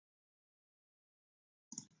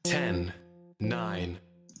10, 9,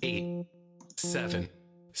 8, 7,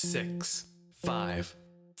 6, 5,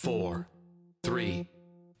 4, 3,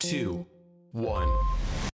 2, 1.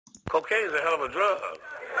 Cocaine is a hell of a drug.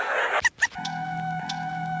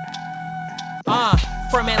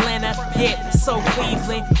 From Atlanta, yeah, so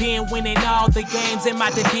Cleveland. Been winning all the games in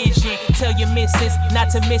my division. Tell your missus not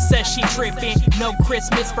to miss us, she tripping. No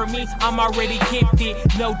Christmas for me, I'm already gifted.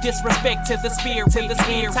 No disrespect to the spirit.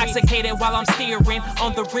 Intoxicated while I'm steering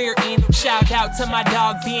on the rear end. Shout out to my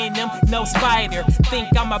dog Venom, no spider. Think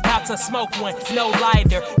I'm about to smoke one, no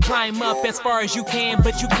lighter. Climb up as far as you can,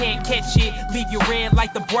 but you can't catch it. Leave you red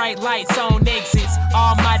like the bright lights on exits.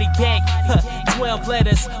 Almighty back, 12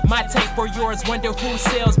 letters. My tape for yours, wonder who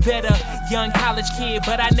sells better. Young college kid,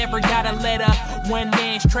 but I never got a letter. One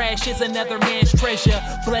man's trash is another man's treasure.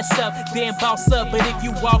 Bless up, then boss up. But if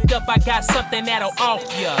you walked up, I got something that'll off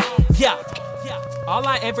ya. Yeah. All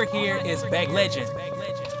I ever hear is back legend.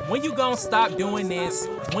 When you gon' stop doing this?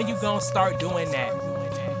 When you gon' start doing that?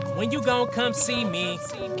 When you gon' come see me?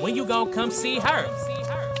 When you gon' come see her?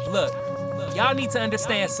 Look, y'all need to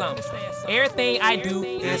understand something. Everything I do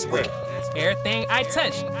is rare. Everything I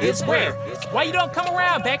touch is rare. Why you don't come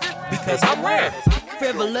around, Becker? Because I'm rare.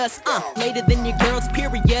 Frivolous, later than your girls,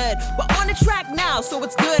 period. We're on the track now, so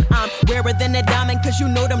it's good. I'm rarer than a diamond, cause you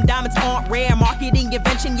know them diamonds aren't rare. Marketing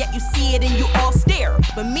invention, yet you see it and you all stare.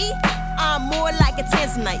 But me, I'm more like a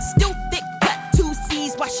Tanzanite. Still thick cut, 2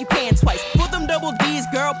 C's, wash your pants twice. For them double D's,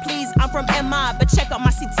 girl, please, I'm from MI. But check out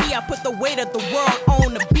my CT, I put the weight of the world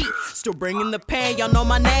on the beat. Still bringing the pain, y'all know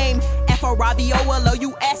my name.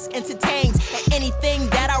 FRIVOLOUS entertains. And anything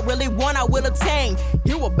that I really want, I will obtain.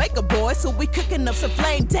 You a baker boy, so we cooking up some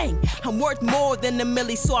flame. Dang, I'm worth more than a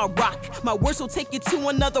milli, so I rock. My words will take you to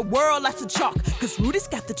another world, lots of chalk. Cause Rudy's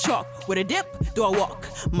got the chalk. With a dip, do I walk?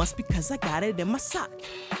 Must be cause I got it in my sock.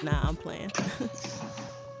 Nah, I'm playing.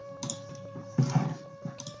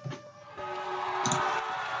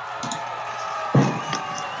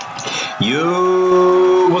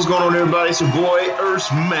 Yo, what's going on, everybody? It's your boy,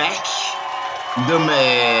 Earth Mac, the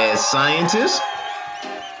mad scientist.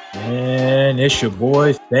 And it's your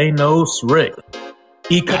boy, Thanos Rick.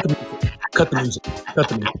 Cut the music. Cut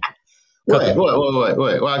the music.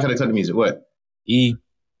 What? Why can't I cut the music? What?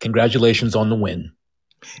 Congratulations on the win.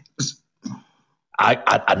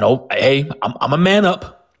 I know, hey, I'm a man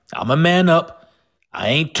up. I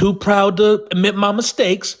ain't too proud to admit my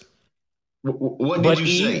mistakes. What did you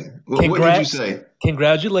say? What did you say?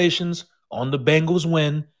 Congratulations on the Bengals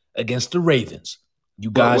win against the Ravens. You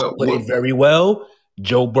guys played very well.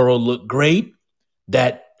 Joe Burrow looked great.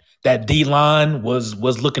 That D-line was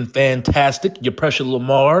looking fantastic. You pressured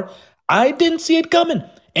Lamar. I didn't see it coming.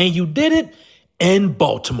 And you did it in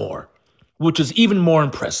Baltimore, which is even more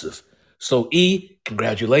impressive. So,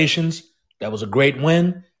 congratulations. That was a great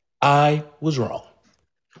win. I was wrong.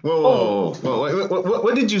 Whoa.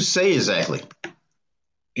 What did you say exactly?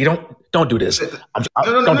 You don't do this. No.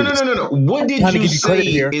 What did you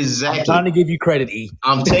say exactly? I'm trying to give you credit, E.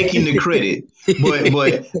 I'm taking the credit,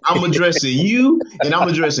 but I'm addressing you and I'm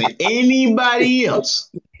addressing anybody else,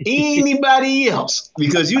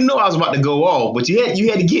 because you know I was about to go off, but you had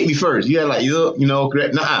to get me first. You had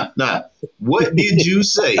nah. What did you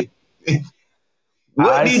say?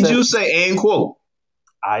 What did you say? And quote.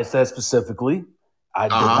 I said specifically, I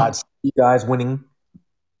did not see you guys winning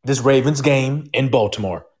this Ravens game in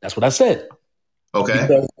Baltimore. That's what I said. Okay.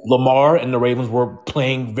 Because Lamar and the Ravens were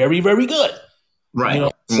playing very, very good.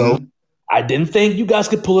 Right. So I didn't think you guys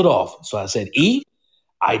could pull it off. So I said,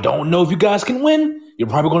 I don't know if you guys can win. You're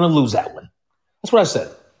probably going to lose that one. That's what I said.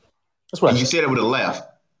 You said it with a laugh.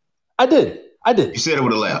 I did. You said it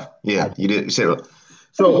with a laugh. Yeah, you did. You said it.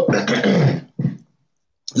 So,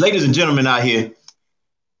 ladies and gentlemen out here,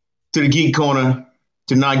 to the Geek Corner,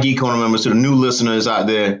 to non-Geek Corner members, to the new listeners out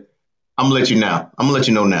there, I'm going to let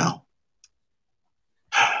you know now.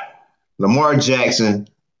 Lamar Jackson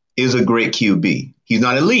is a great QB. He's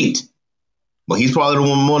not elite, but he's probably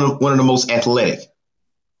one of the most athletic.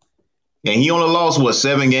 And he only lost,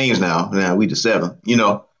 7 games now? Now we to 7,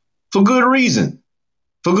 for good reason.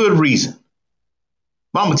 But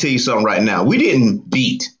I'm going to tell you something right now. We didn't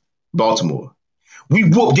beat Baltimore. We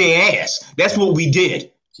whooped their ass. That's what we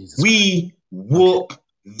did. We whooped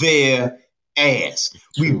their ass.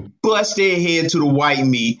 We bust their head to the white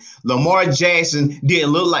meat. Lamar Jackson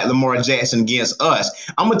didn't look like Lamar Jackson against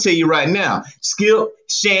us. I'm going to tell you right now, Skip,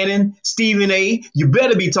 Shannon, Stephen A., you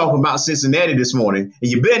better be talking about Cincinnati this morning.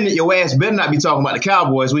 And your ass better not be talking about the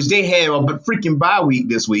Cowboys, which they have a freaking bye week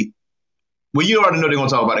this week. Well, you already know they're going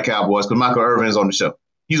to talk about the Cowboys because Michael Irvin's on the show.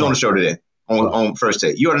 He's on the show today on First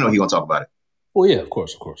Take. You already know he's going to talk about it. Well, yeah, of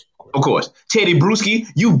course. Of course. Teddy Bruschi,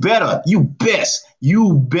 you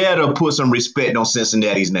better put some respect on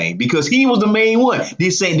Cincinnati's name because he was the main one.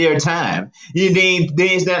 This ain't their time.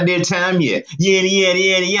 It's not their time yet.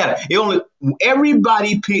 Yada.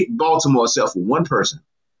 Everybody picked Baltimore except for one person,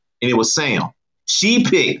 and it was Sam. She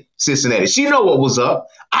picked Cincinnati. She know what was up.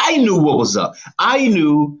 I knew what was up. I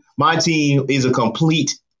knew my team is a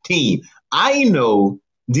complete team. I know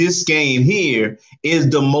this game here is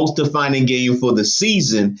the most defining game for the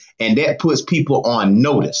season, and that puts people on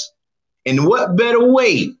notice. And what better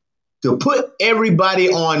way to put everybody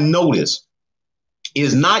on notice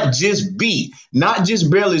is not just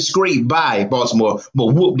barely scrape by Baltimore, but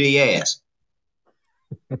whoop their ass.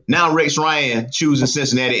 Now Rex Ryan chooses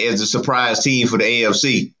Cincinnati as the surprise team for the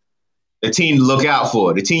AFC. The team to look out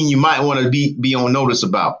for. The team you might want to be on notice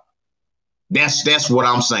about. That's what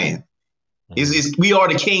I'm saying. We are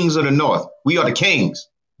the kings of the North. We are the kings.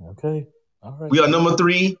 Okay. All right. We are number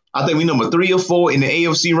 3. I think we're number 3 or 4 in the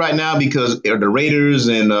AFC right now because the Raiders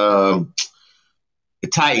and the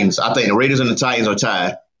Titans. I think the Raiders and the Titans are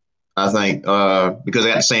tied. I think because they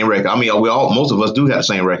got the same record. I mean, most of us do have the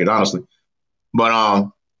same record, honestly. But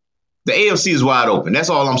the AFC is wide open. That's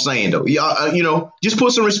all I'm saying, though. Just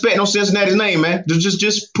put some respect on Cincinnati's name, man.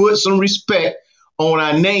 Just put some respect on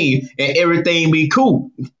our name, and everything be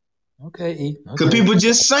cool. Okay. Because people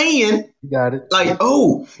just saying, you got it. Like,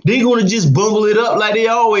 oh, they're going to just bungle it up like they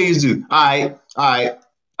always do. All right.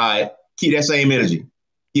 Keep that same energy.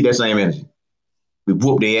 We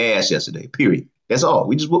whooped their ass yesterday, period. That's all.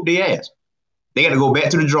 We just whooped their ass. They got to go back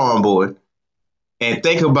to the drawing board and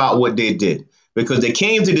think about what they did. Because they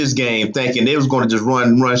came to this game thinking they was going to just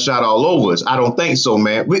run shot all over us. I don't think so,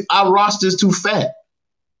 man. Our roster's too fat.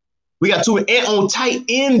 We got two and on tight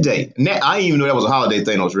end day. I didn't even know that was a holiday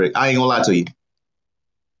thing, Rick. I ain't gonna lie to you.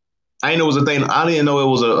 I didn't know it was a thing. I didn't know it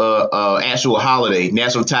was a actual holiday,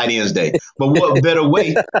 National Tight Ends Day. But what better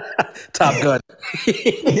way? Top Gun.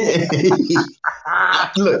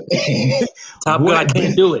 Look, Top Gun.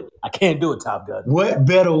 I can't do it, Top Gun. What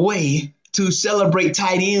better way to celebrate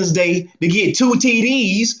Tight Ends Day to get 2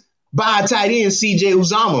 TDs by a tight end, CJ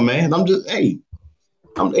Uzomah, man?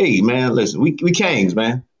 Hey, man, listen, we kings,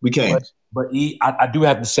 man. We kings. But I do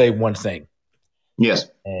have to say one thing. Yes.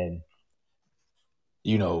 And,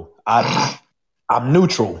 I'm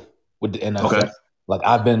neutral with the NFL. Okay. Like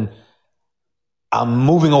I'm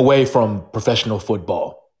moving away from professional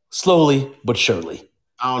football slowly but surely.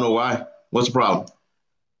 I don't know why. What's the problem?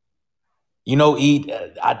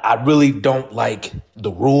 I really don't like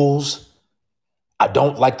the rules. I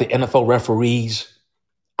don't like the NFL referees.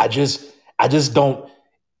 I just don't.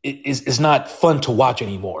 It's not fun to watch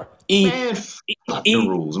anymore. Fuck the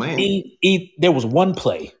rules, man. There was one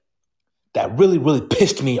play that really, really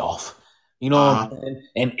pissed me off. And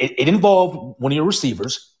it involved one of your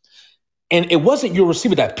receivers. And it wasn't your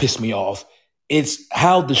receiver that pissed me off. It's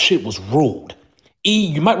how the shit was ruled.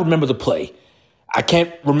 You might remember the play. I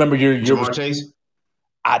can't remember your Jamar Chase?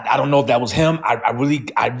 I don't know if that was him. I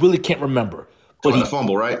really can't remember. But he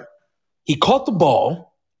fumble, right? He caught the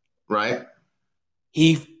ball. Right.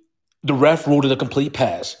 The ref ruled it a complete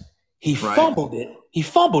pass. He fumbled it. He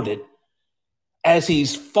fumbled it as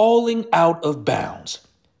he's falling out of bounds.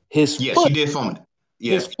 He did fumble it.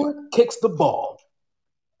 Yes. His foot kicks the ball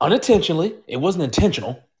unintentionally. It wasn't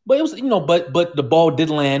intentional, but it was, but the ball did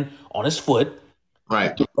land on his foot.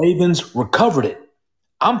 Right. The Ravens recovered it.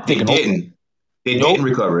 I'm thinking They didn't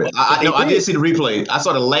recover it. I did see the replay. I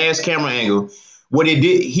saw the last camera angle. What it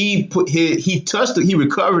did, he touched it, he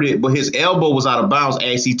recovered it, but his elbow was out of bounds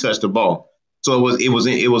as he touched the ball. So it was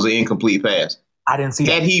an incomplete pass. I didn't see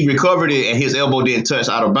that. Had he recovered it and his elbow didn't touch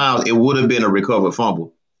out of bounds, it would have been a recovered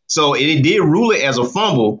fumble. So it did rule it as a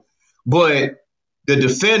fumble, but the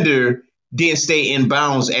defender didn't stay in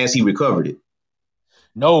bounds as he recovered it.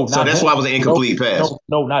 No, so that's why it was an incomplete pass.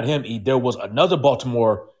 No, not him. There was another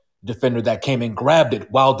Baltimore defender that came and grabbed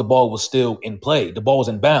it while the ball was still in play. The ball was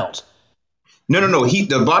in bounds. No.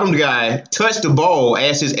 The bottom guy touched the ball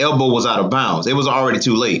as his elbow was out of bounds. It was already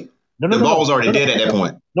too late. The ball was already dead at that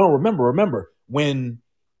point. No, remember when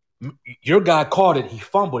your guy caught it, he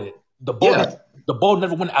fumbled it. The ball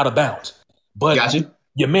never went out of bounds. But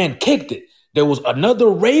your man kicked it. There was another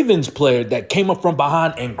Ravens player that came up from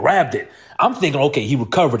behind and grabbed it. I'm thinking, okay, he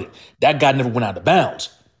recovered it. That guy never went out of bounds.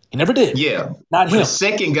 He never did. Yeah. Not him. The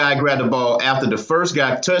second guy grabbed the ball after the first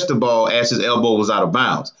guy touched the ball as his elbow was out of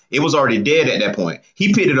bounds. It was already dead at that point.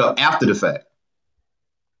 He picked it up after the fact.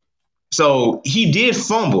 So he did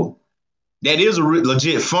fumble. That is a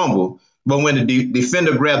legit fumble. But when the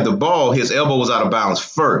defender grabbed the ball, his elbow was out of bounds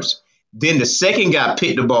first. Then the second guy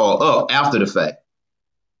picked the ball up after the fact.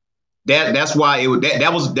 That's why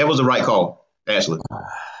that was the right call. Actually,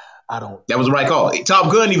 I don't. That was the right call.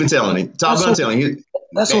 Top Gun even telling him. That's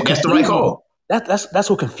the right call. That's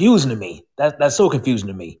so confusing to me. That's so confusing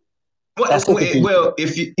to me. Well,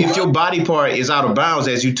 if your body part is out of bounds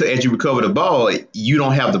as you recover the ball, you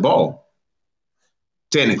don't have the ball.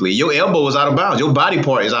 Technically, your elbow is out of bounds. Your body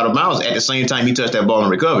part is out of bounds at the same time you touched that ball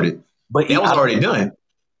and recovered it. But that was already done.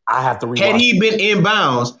 I have to rewatch. Had he been in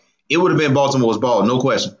bounds, it would have been Baltimore's ball, no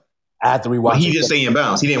question. I have to rewatch. But he just stayed in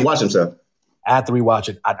bounds. He didn't watch himself. I have to rewatch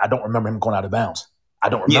it. I don't remember him going out of bounds. I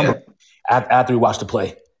don't remember. Yeah. I have to rewatch the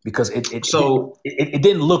play because it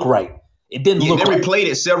didn't look right. It didn't look. They replayed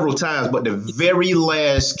it several times, but the very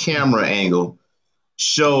last camera angle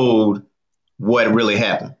showed what really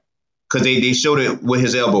happened. Because they showed it where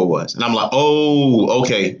his elbow was. And I'm like, oh,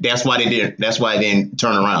 okay. That's why they didn't. That's why it didn't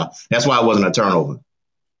turn around. That's why it wasn't a turnover.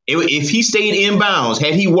 If he stayed in bounds,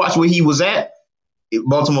 had he watched where he was at,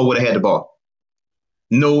 Baltimore would have had the ball.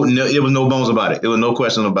 No, there was no bones about it. There was no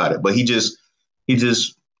question about it. But he just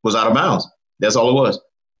was out of bounds. That's all it was.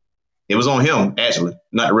 It was on him, actually,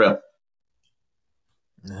 not the ref.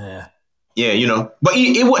 Yeah. Yeah, But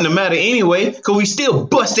it wouldn't have mattered anyway, because we still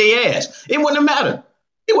bust their ass. It wouldn't have mattered.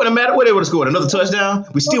 It wouldn't have mattered where they would have scored another touchdown.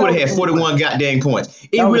 We still would have had 41 goddamn points.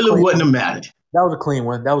 It really wouldn't have mattered. That was a clean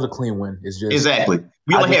win. It's just exactly.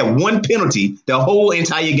 We only had one penalty the whole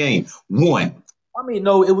entire game. One. I mean,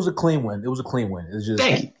 no, it was a clean win. It's just.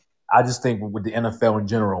 Thank you. I just think with the NFL in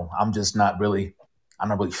general, I'm not really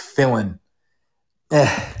feeling.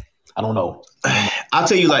 I don't know. I'll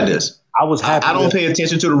tell you like this. I was happy. I don't pay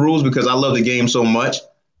attention to the rules because I love the game so much.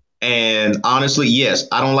 And honestly, yes,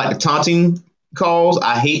 I don't like the taunting calls.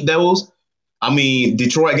 I hate those. I mean,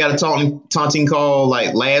 Detroit got a taunting call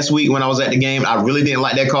like last week when I was at the game. I really didn't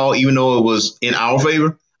like that call, even though it was in our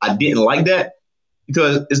favor. I didn't like that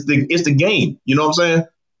because it's the game. You know what I'm saying?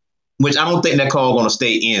 Which I don't think that call is going to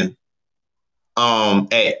stay in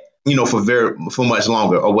for much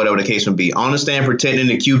longer or whatever the case may be. I understand protecting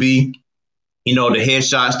the QB, the head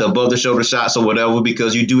shots, the above the shoulder shots or whatever,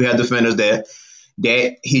 because you do have defenders that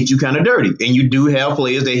hit you kind of dirty. And you do have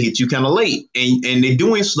players that hit you kind of late. And they're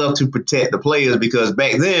doing stuff to protect the players because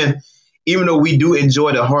back then, even though we do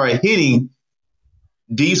enjoy the hard hitting,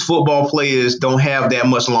 these football players don't have that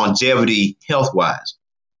much longevity health-wise.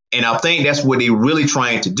 And I think that's what they're really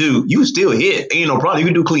trying to do. You still hit. Ain't no problem. You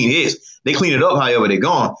can do clean hits. They clean it up however they're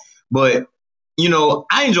gone. But,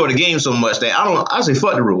 I enjoy the game so much that I say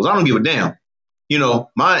fuck the rules. I don't give a damn.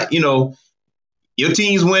 Your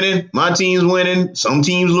team's winning, my team's winning, some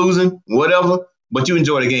teams losing, whatever. But you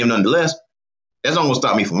enjoy the game nonetheless. That's not going to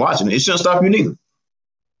stop me from watching it. It shouldn't stop you neither.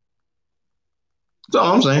 That's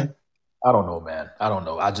all I'm saying. I don't know, man. I don't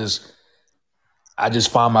know. I just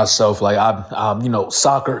find myself like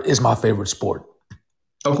soccer is my favorite sport.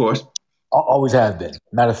 Of course. Always have been.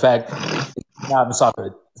 Matter of fact, not in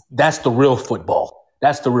soccer. That's the real football.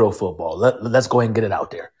 Let's go ahead and get it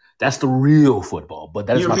out there. That's the real football. But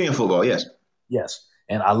that European football, yes. Yes.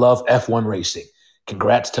 And I love F1 racing.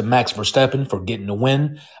 Congrats to Max Verstappen for getting the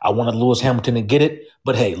win. I wanted Lewis Hamilton to get it,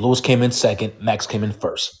 but hey, Lewis came in second, Max came in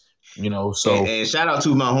first. So and shout out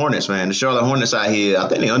to my Hornets, man. The Charlotte Hornets out here, I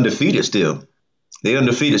think they're undefeated still.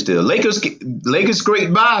 Lakers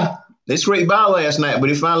scraped by. They scraped by last night, but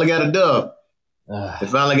they finally got a dub. They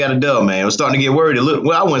finally got a dub, man. I was starting to get worried a little.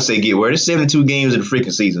 Well, I wouldn't say get worried. It's 72 games in the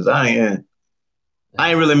freaking seasons. I ain't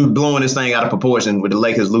really blowing this thing out of proportion with the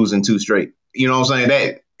Lakers losing 2 straight. You know what I'm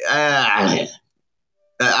saying? I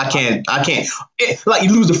can't. Like,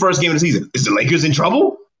 you lose the first game of the season. Is the Lakers in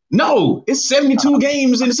trouble? No, it's 72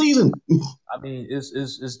 games in the season. I mean,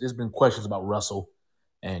 it's been questions about Russell.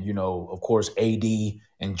 And, of course, AD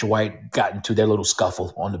and Dwight got into their little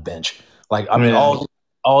scuffle on the bench. Like, I mean,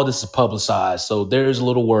 all this is publicized. So there's a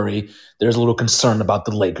little worry. There's a little concern about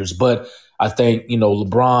the Lakers. But I think,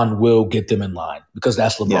 LeBron will get them in line because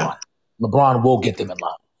that's LeBron. Yeah. LeBron will get them in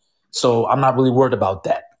line. So I'm not really worried about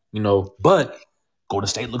that, But Golden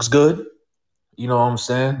State looks good. You know what I'm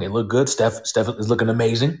saying? They look good. Steph is looking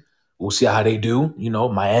amazing. We'll see how they do.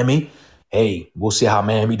 Miami, hey, we'll see how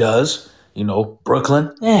Miami does.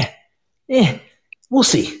 Brooklyn, we'll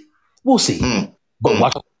see.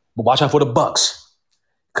 But watch out for the Bucks,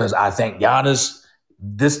 because I think Giannis.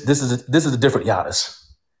 This is a different Giannis.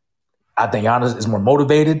 I think Giannis is more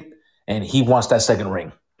motivated, and he wants that second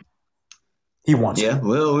ring. He wants it. Yeah,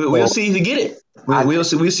 we'll see if he get it. We'll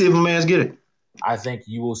see if a man's get it. I think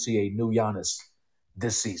you will see a new Giannis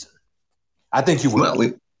this season. I think you will.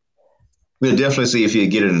 Well, we'll definitely see if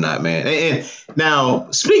he'll get it or not, man. And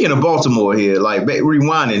now, speaking of Baltimore here, like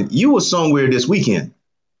rewinding, you were somewhere this weekend,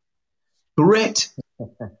 correct?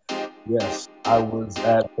 Yes, I was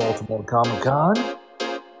at Baltimore Comic Con.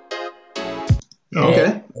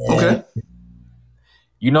 Okay. Okay.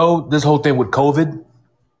 You know, this whole thing with COVID,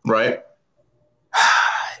 Right.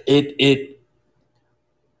 it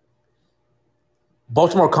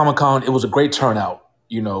Baltimore Comic Con, it was a great turnout.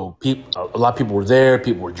 You know, a lot of people were there,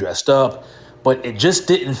 people were dressed up, but it just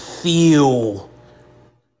didn't feel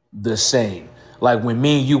the same. Like when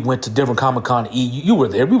me and you went to different Comic Con, you were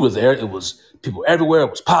there, we were there. It was people everywhere. It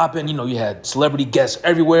was popping. You know, you had celebrity guests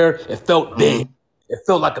everywhere. It felt big. It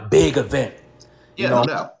felt like a big event. You Yeah, know, no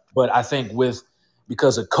doubt. but I think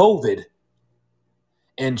because of COVID,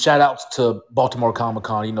 and shout outs to Baltimore Comic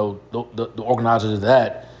Con, you know, the organizers of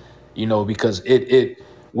that, you know, because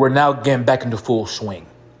we're now getting back into full swing.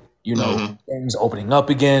 You know, things opening up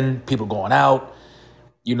again, people going out.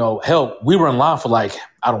 You know, hell, we were in line for like,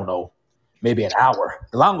 I don't know, maybe an hour.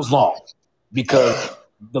 The line was long because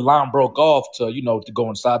the line broke off to go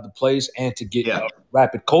inside the place and to get Yeah. a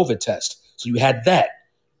rapid COVID test. So you had that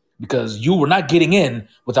because you were not getting in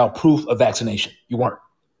without proof of vaccination. You weren't.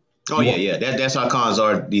 Oh yeah. That's how cons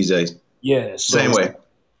are these days. Yeah. Same way.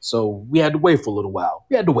 So we had to wait for a little while.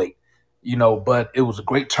 We had to wait, you know, but it was a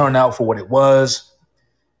great turnout for what it was.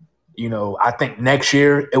 You know, I think next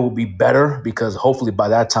year it will be better because hopefully by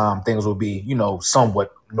that time things will be, you know,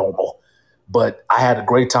 somewhat normal. But I had a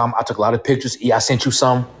great time. I took a lot of pictures. I sent you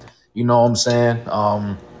some, you know what I'm saying?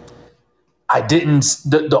 I didn't,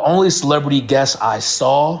 the only celebrity guest I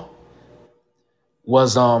saw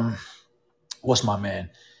was, what's my man?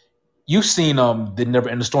 You've seen The Never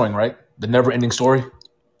Ending Story, right? The Never Ending Story.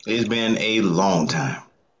 It's been a long time.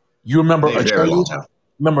 You remember A very long Atreyu? time.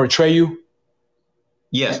 Remember Atreyu?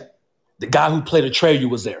 Yes. The guy who played Atreyu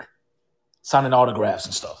was there, signing autographs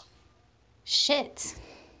and stuff. Shit.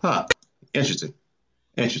 Huh. Interesting.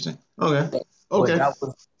 Okay. But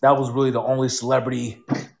that was really the only celebrity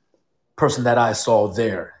person that I saw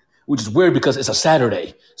there, which is weird because it's a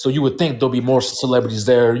Saturday. So you would think there'll be more celebrities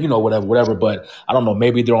there, you know, whatever. But I don't know.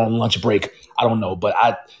 Maybe they're on lunch break. I don't know. But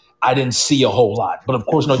I didn't see a whole lot. But of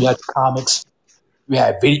course, you know, you had comics, you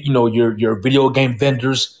had you know, your video game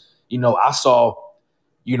vendors. You know, I saw,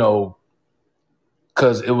 you know,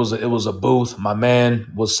 because it was a booth. My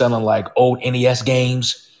man was selling like old NES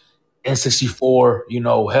games, N64. You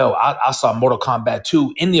know, hell, I saw Mortal Kombat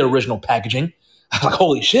 2 in the original packaging. I was like,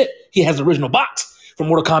 holy shit, he has the original box from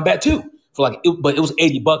Mortal Kombat 2 for like, but it was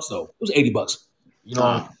 $80 though. It was $80. You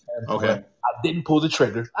know, okay. But I didn't pull the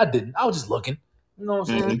trigger. I didn't. I was just looking. You know what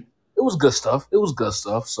I'm saying? Mm-hmm. It was good stuff. It was good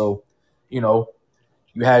stuff. So, you know,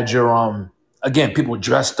 you had your again, people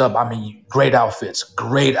dressed up. I mean, great outfits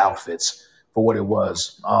for what it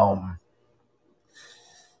was.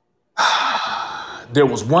 There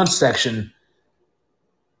was one section,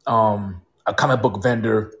 a comic book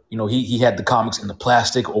vendor, you know, he had the comics in the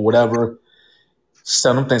plastic or whatever,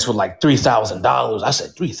 selling them things for like $3,000. I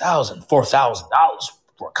said $3,000, $4,000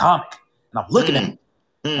 for a comic. And I'm looking at it.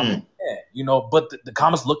 I'm like, yeah, you know, but the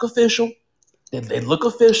comics look official. They look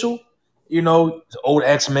official. You know, old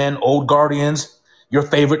X-Men, old Guardians, your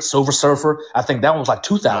favorite Silver Surfer. I think that one was like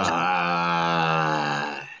 2,000.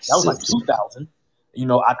 That was like 2,000. You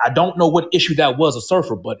know, I don't know what issue that was a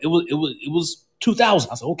Surfer, but it was 2,000.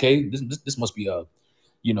 I said, okay, this must be a,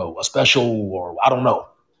 you know, a special, or I don't know,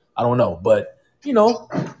 but you know,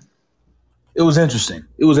 it was interesting.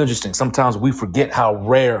 Sometimes we forget how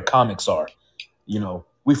rare comics are. You know,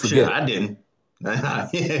 we forget. Sure, I didn't. I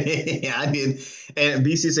did. And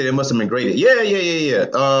BC said it must have been graded. Yeah.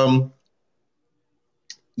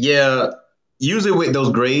 Yeah. Usually with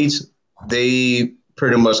those grades, they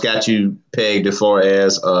pretty much got you pegged as far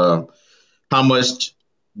as how much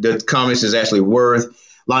the comics is actually worth.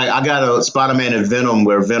 Like I got a Spider-Man and Venom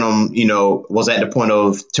where Venom, you know, was at the point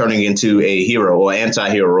of turning into a hero or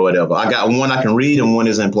anti-hero or whatever. I got one I can read and one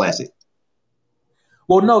is in plastic.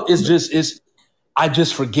 Well, no, I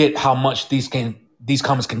just forget how much these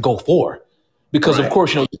comics can go for. Because of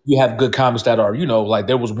course, you know, you have good comics that are, you know, like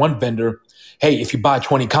there was one vendor, hey, if you buy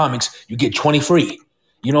 20 comics, you get 20 free.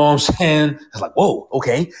 You know what I'm saying? It's like, whoa,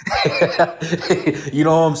 okay. You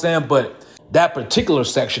know what I'm saying? But that particular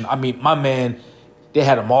section, I mean, my man, they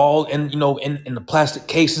had them all in, you know, in the plastic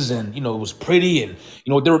cases, and, you know, it was pretty, and,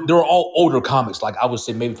 you know, they were all older comics, like I would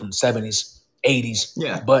say maybe from the 70s, 80s.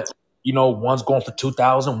 Yeah. But, you know, one's going for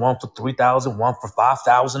 2,000, one for 3,000, one for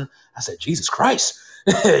 5,000. I said, Jesus Christ.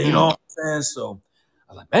 You know what I'm saying? So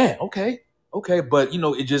I was like, man, okay. But, you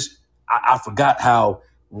know, it just, I forgot how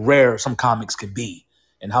rare some comics can be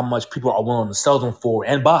and how much people are willing to sell them for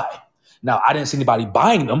and buy. Now, I didn't see anybody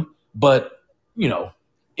buying them, but, you know,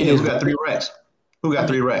 who got 3 racks? Who got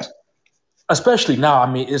 3 racks? Especially now,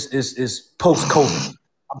 I mean, it's post-COVID.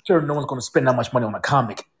 I'm sure no one's going to spend that much money on a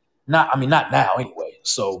comic. Not now anyway.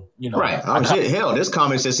 So, Right. Oh, shit. Hell, this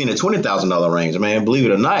comic's just seen a $20,000 range, man. Believe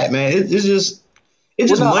it or not, man. It's just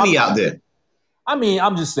money out there. I mean,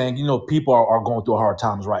 I'm just saying, people are going through hard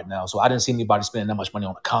times right now. So I didn't see anybody spending that much money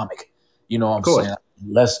on a comic. You know what I'm saying?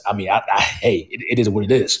 Hey, it is what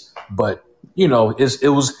it is. But, it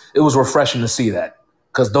was refreshing to see that.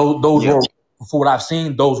 Because those were, for what I've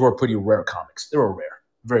seen, those were pretty rare comics. They were rare.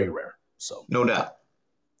 Very rare. So no doubt.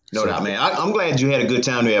 No doubt, man. I'm glad you had a good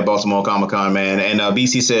time there at Baltimore Comic-Con, man. And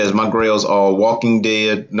BC says my grails are Walking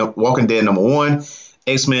Dead number 1,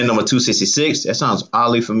 X-Men number 266. That sounds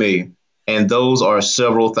oddly familiar. And those are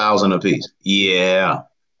several thousand apiece. Yeah.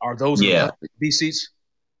 Are those in the plastic BCs?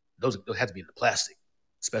 Those have to be in the plastic.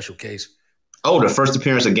 Special case. Oh, the first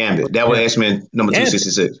appearance of Gambit. That was X-Men number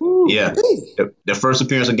 266. Ooh, yeah. The first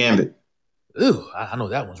appearance of Gambit. Ooh, I know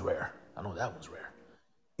that one's rare.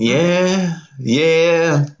 Yeah.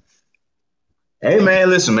 Yeah. Hey, man,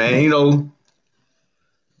 listen, man,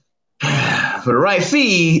 for the right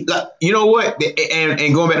fee, you know what?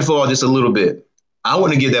 And going back to football just a little bit, I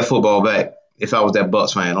wouldn't give that football back if I was that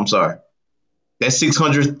Bucs fan. I'm sorry. That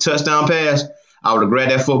 600 touchdown pass, I would have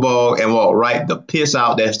grabbed that football and walked right the piss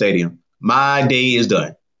out that stadium. My day is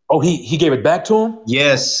done. Oh, he gave it back to him?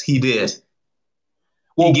 Yes, he did.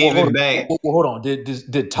 He gave it back. Hold on.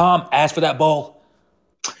 Did Tom ask for that ball?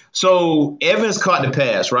 So Evans caught the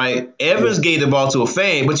pass, right? Evans gave the ball to a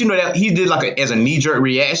fan, but that he did as a knee-jerk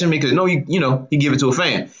reaction because he gave it to a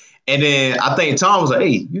fan. And then I think Tom was like,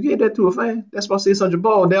 "Hey, you gave that to a fan? That's my 600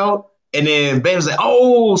 ball, dog." And then Ben was like,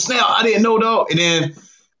 "Oh, snap, I didn't know, dog." And then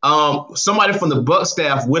somebody from the Bucs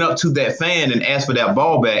staff went up to that fan and asked for that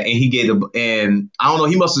ball back, and he gave and I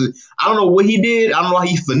don't know, I don't know what he did. I don't know how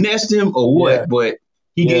he finessed him or what, but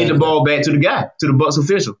he gave the ball back to the guy, to the Bucs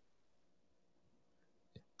official.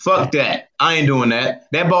 Fuck that. I ain't doing that.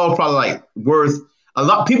 That ball probably worth a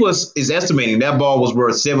lot. People is estimating that ball was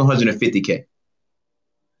worth $750K.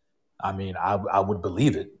 I mean, I would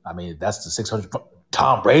believe it. I mean, that's the 600.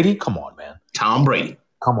 Tom Brady? Come on, man. Tom Brady.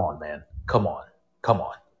 Come on, man. Come on.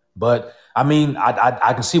 But I mean,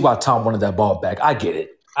 I can see why Tom wanted that ball back. I get it.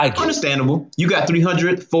 Understandable. You got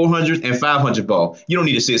 300, 400, and 500 ball. You don't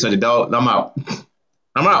need a 600, dog. I'm out.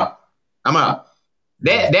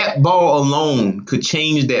 That ball alone could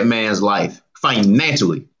change that man's life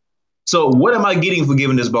financially. So what am I getting for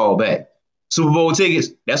giving this ball back? Super Bowl tickets?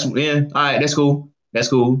 All right, that's cool. I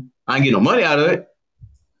ain't getting no money out of it.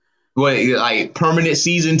 What, permanent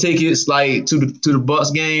season tickets, to the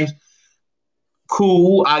Bucs games?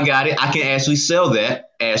 Cool, I got it. I can actually sell that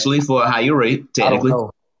for a higher rate, technically.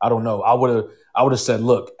 I don't know. I would have said,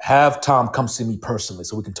 look, have Tom come see me personally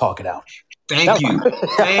so we can talk it out. Thank you.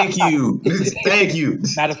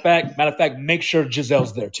 Matter of fact, make sure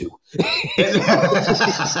Giselle's there too.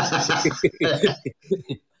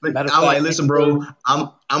 Listen, bro,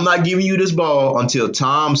 I'm not giving you this ball until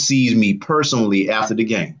Tom sees me personally after the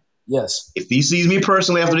game. Yes. If he sees me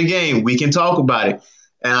personally after the game, we can talk about it.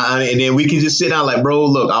 And then we can just sit down bro,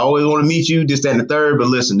 look, I always want to meet you, this, that, and the third, but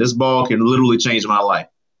listen, this ball can literally change my life.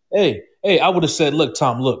 Hey, I would have said, look,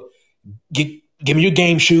 Tom, give me your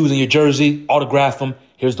game shoes and your jersey, autograph them.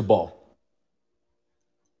 Here's the ball.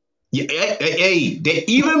 Yeah, hey,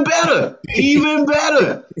 even better. This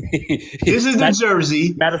is the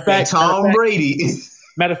jersey. Matter of fact, Tom Brady.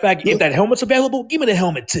 Matter of fact, if that helmet's available, give me the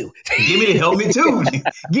helmet too. Give me the helmet too.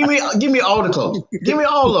 Give me all the clothes. Give me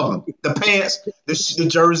all of them. The pants, the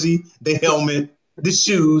jersey, the helmet, the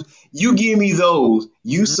shoes. You give me those.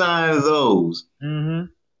 You sign those. Mm-hmm.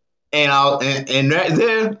 And right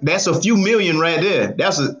there, that's a few million right there.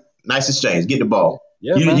 That's a nice exchange. Get the ball.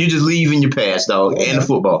 Yeah, you just leave in your past, dog, and the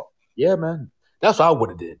football. Yeah, man. That's what I would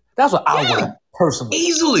have did. That's what I would have personally.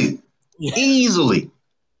 Easily.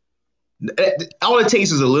 All it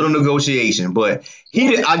takes is a little negotiation, but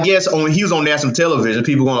I guess he was on national television.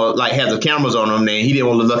 People gonna have the cameras on him, and he didn't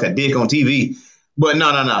want to look a dick on TV. But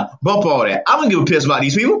no. Bump all that. I don't give a piss about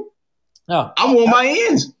these people. No. I want my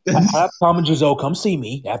ends. Have Tom and Giselle come see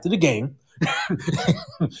me after the game.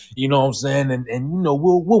 You know what I'm saying? And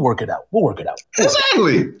we'll work it out.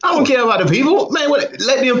 Exactly. I don't care about the people. Man,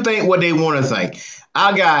 let them think what they want to think.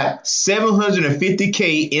 I got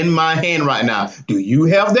 $750K in my hand right now. Do you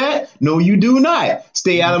have that? No, you do not.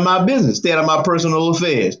 Stay out of my business. Stay out of my personal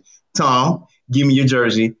affairs. Tom, give me your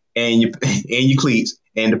jersey and your cleats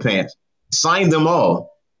and the pants. Sign them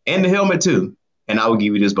all and the helmet too, and I will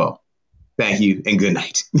give you this ball. Thank you and good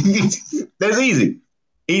night. That's easy.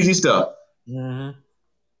 Easy stuff.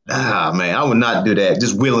 Mm-hmm. Man, I would not do that.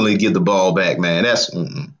 Just willingly give the ball back, man. That's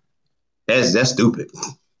stupid.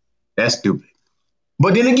 That's stupid.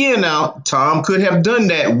 But then again, now Tom could have done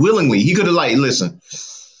that willingly. He could have listen,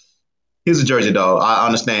 here's a Jersey dog. I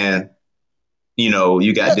understand.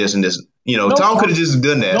 You got this and this. No, Tom could have just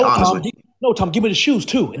done that. Honestly, Tom, give me the shoes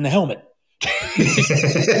too and the helmet.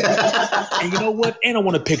 And you know what? And I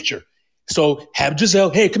want a picture. So have Giselle.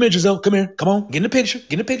 Hey, come here, Giselle. Come here. Come on. Get in the picture.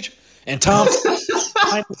 Get in the picture. And Tom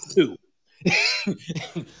too.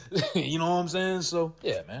 You know what I'm saying? So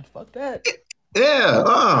yeah, man. Fuck that.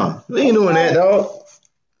 Yeah. We ain't doing that, dog.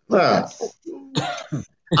 I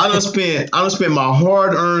done spent my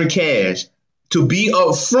hard-earned cash to be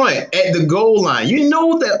up front at the goal line. You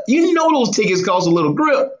know those tickets cost a little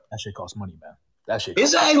grip. That shit costs money, man. That shit.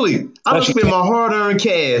 Exactly. I done spent my hard-earned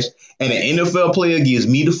cash, and an NFL player gives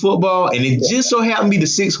me the football, and it just so happened to be the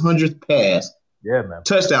 600th pass. Yeah, man.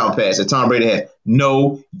 Touchdown pass that Tom Brady had.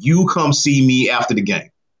 No, you come see me after the game.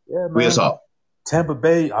 Yeah, man. Real talk. Tampa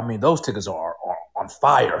Bay, I mean, those tickets are on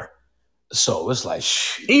fire. So it's like,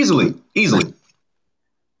 Easily.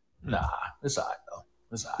 Nah, it's all right, though.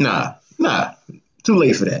 It's all right. Nah. Too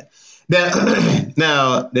late for that.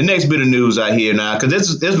 Now, the next bit of news I hear now,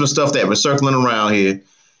 because this was stuff that was circling around here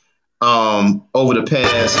over the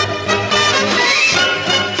past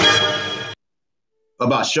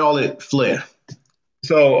about Charlotte Flair.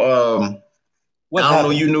 So, I don't know,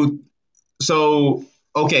 you knew. So,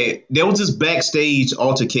 okay, there was this backstage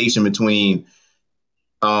altercation between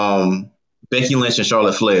Becky Lynch and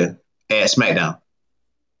Charlotte Flair at SmackDown.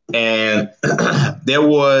 And there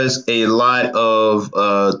was a lot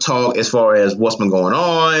of talk as far as what's been going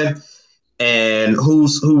on and who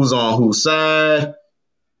was on whose side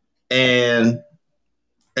and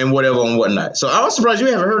whatever and whatnot. So I was surprised you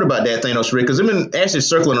haven't heard about that thing, Rick, because they've been actually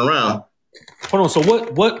circling around. Hold on. So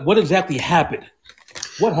what exactly happened?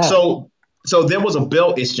 What happened? So there was a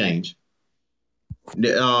belt exchange.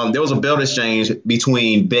 There was a belt exchange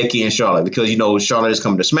between Becky and Charlotte because Charlotte is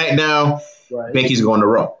coming to SmackDown. Right. Becky's going to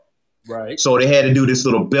Raw. Right. So they had to do this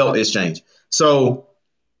little belt exchange. So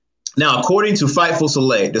now, according to Fightful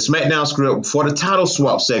Select, the SmackDown script for the title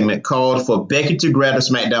swap segment called for Becky to grab the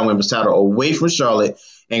SmackDown Women's title away from Charlotte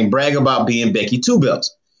and brag about being Becky Two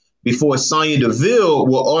Belts before Sonya Deville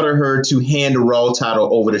will order her to hand the Raw title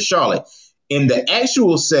over to Charlotte. In the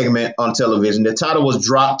actual segment on television, the title was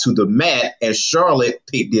dropped to the mat as Charlotte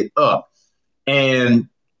picked it up. And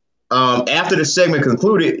after the segment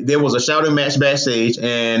concluded, there was a shouting match backstage,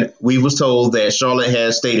 and we was told that Charlotte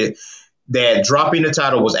has stated that dropping the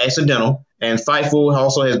title was accidental, and Fightful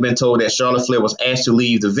also has been told that Charlotte Flair was asked to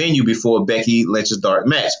leave the venue before Becky Lynch's dark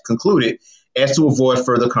match concluded as to avoid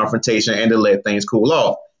further confrontation and to let things cool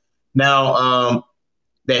off. Now,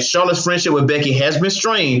 that Charlotte's friendship with Becky has been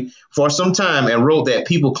strained for some time and wrote that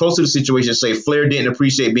people close to the situation say Flair didn't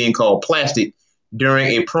appreciate being called plastic during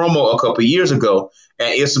a promo a couple years ago, and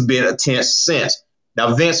it's been a tense since.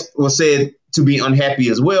 Now, Vince was said to be unhappy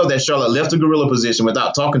as well that Charlotte left the gorilla position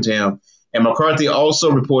without talking to him, and McCarthy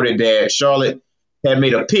also reported that Charlotte had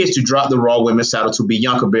made a pitch to drop the Raw Women's title to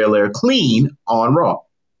Bianca Belair clean on Raw,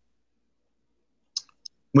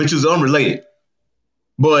 which is unrelated.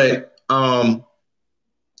 But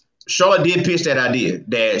Charlotte did pitch that idea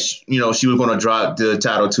that she was going to drop the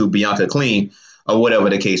title to Bianca clean or whatever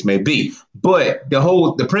the case may be. But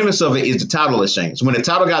the premise of it is the title exchange. When the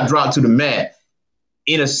title got dropped to the mat,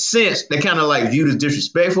 in a sense, they kind of viewed as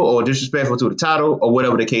disrespectful to the title or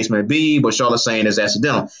whatever the case may be. But Charlotte's saying it's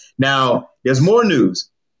accidental. Now, there's more news.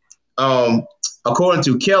 According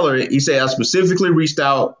to Keller, he said, I specifically reached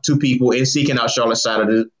out to people in seeking out Charlotte's side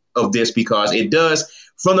of this because it does,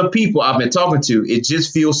 from the people I've been talking to, it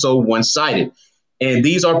just feels so one-sided. And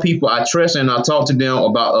these are people I trust, and I talk to them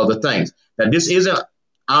about other things. Now, this isn't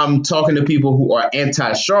I'm talking to people who are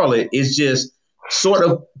anti-Charlotte. It's just sort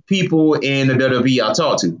of people in the WWE I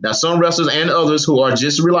talk to. Now, some wrestlers and others who are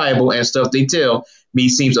just reliable and stuff they tell me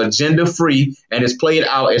seems agenda-free and is played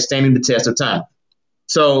out as standing the test of time.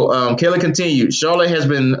 So Kelly continued, Charlotte has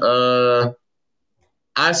been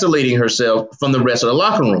isolating herself from the rest of the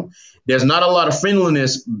locker room. There's not a lot of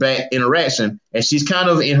friendliness back interaction, and she's kind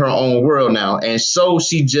of in her own world now. And so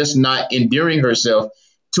she's just not endearing herself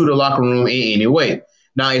to the locker room in any way.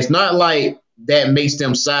 Now, it's not like that makes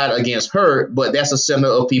them side against her, but that's a center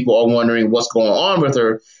of people are wondering what's going on with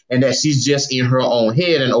her and that she's just in her own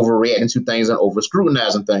head and overreacting to things and over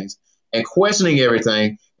scrutinizing things and questioning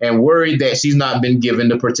everything and worried that she's not been given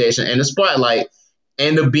the protection and the spotlight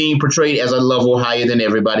and the being portrayed as a level higher than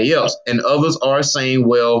everybody else. And others are saying,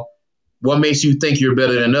 well, what makes you think you're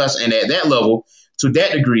better than us? And at that level, to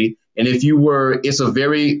that degree, and if you were, it's a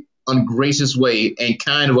very ungracious way and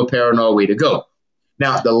kind of a paranoid way to go.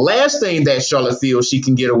 Now, the last thing that Charlotte feels she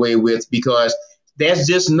can get away with, because that's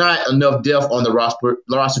just not enough depth on the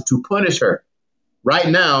roster to punish her. Right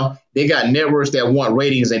now, they got networks that want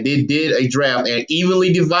ratings, and they did a draft and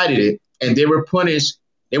evenly divided it, and they were punished.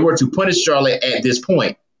 They were to punish Charlotte at this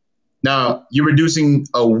point. Now, you're reducing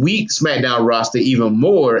a weak SmackDown roster even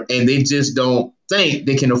more, and they just don't think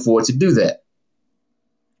they can afford to do that.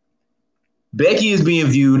 Becky is being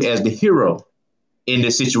viewed as the hero in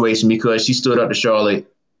this situation because she stood up to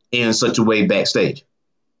Charlotte in such a way backstage.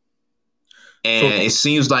 And it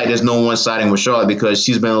seems like there's no one siding with Charlotte because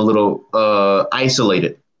she's been a little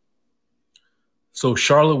isolated. So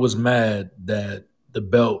Charlotte was mad that the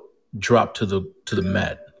belt dropped to the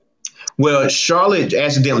mat. Well, Charlotte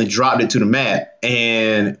accidentally dropped it to the mat,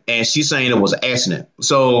 and she's saying it was an accident.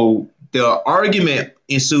 So the argument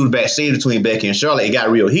ensued backstage between Becky and Charlotte. It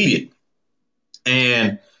got real heated.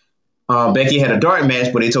 And Becky had a dark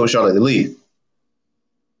match, but they told Charlotte to leave.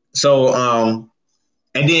 So,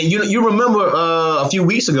 and then you remember a few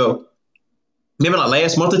weeks ago, maybe like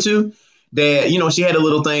last month or two, that she had a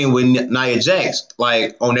little thing with Nia Jax,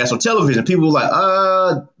 like on national television. People were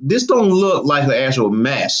like, this don't look like an actual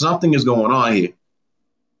match. Something is going on here.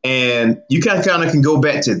 And you kind of can go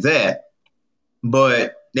back to that.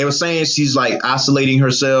 But they were saying she's like isolating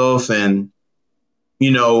herself and,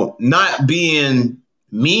 not being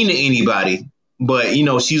mean to anybody, but,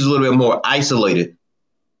 she's a little bit more isolated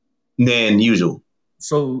than usual.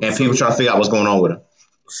 And people try to figure out what's going on with her.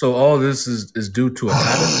 So all this is due to a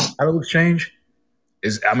title exchange?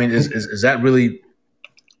 Is that really?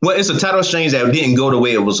 Well, it's a title exchange that didn't go the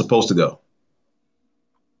way it was supposed to go.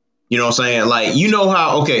 You know what I'm saying? Like,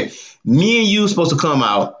 how, me and you supposed to come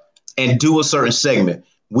out and do a certain segment.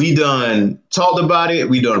 We done talked about it.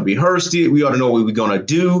 We done rehearsed it. We ought to know what we're going to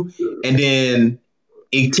do. And then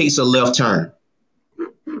it takes a left turn.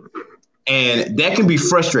 And that can be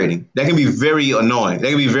frustrating. That can be very annoying. That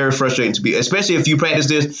can be very frustrating to be, especially if you practice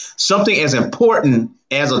this, something as important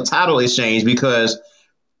as a title exchange, because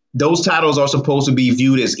those titles are supposed to be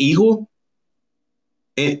viewed as equal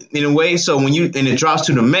in a way. So when it drops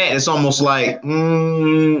to the mat, it's almost like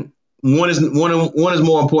one is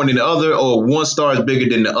more important than the other, or one star is bigger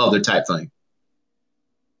than the other type thing.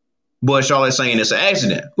 But Charlotte's saying it's an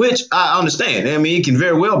accident, which I understand. I mean, it can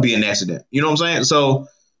very well be an accident. You know what I'm saying? So,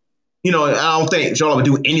 I don't think Charlotte would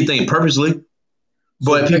do anything purposely,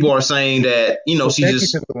 but people are saying that, she Becky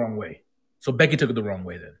just took it the wrong way. So Becky took it the wrong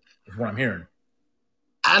way then, is what I'm hearing.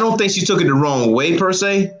 I don't think she took it the wrong way per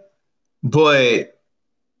se, but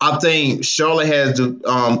I think Charlotte has,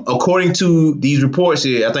 according to these reports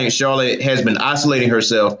here, I think Charlotte has been isolating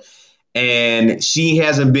herself, and she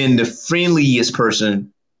hasn't been the friendliest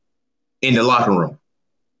person in the locker room.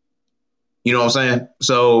 You know what I'm saying?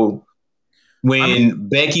 So when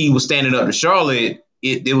Becky was standing up to Charlotte,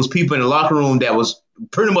 there was people in the locker room that was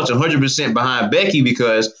pretty much 100% behind Becky,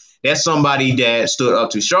 because that's somebody that stood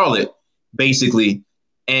up to Charlotte, basically.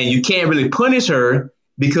 And you can't really punish her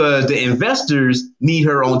because the investors need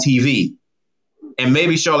her on TV. And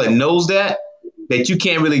maybe Charlotte knows that you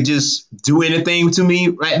can't really just do anything to me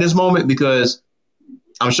right this moment because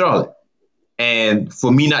I'm Charlotte. And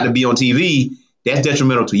for me not to be on TV, that's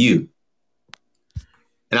detrimental to you.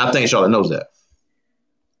 And I think Charlotte knows that.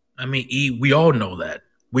 I mean, we all know that.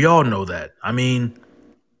 We all know that. I mean,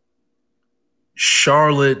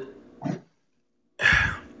 Charlotte.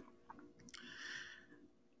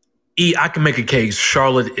 I can make a case.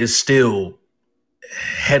 Charlotte is still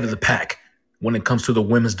head of the pack when it comes to the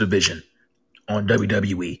women's division on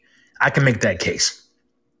WWE. I can make that case.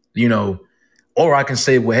 Or I can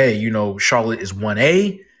say, well, hey, Charlotte is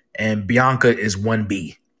 1A and Bianca is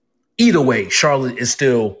 1B. Either way, Charlotte is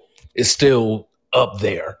still up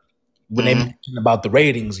there. When they mention about the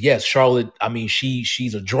ratings, yes, Charlotte, I mean,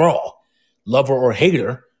 she's a draw. Love her or hate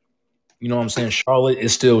her, you know what I'm saying? Charlotte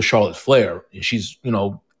is still Charlotte Flair. And she's,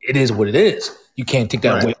 it is what it is. You can't take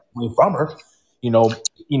that away from her.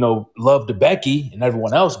 Love to Becky and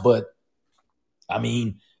everyone else, but I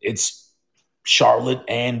mean, it's Charlotte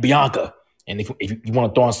and Bianca. And if you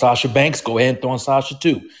want to throw in Sasha Banks, go ahead and throw in Sasha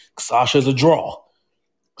too. Sasha's a draw.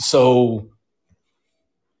 So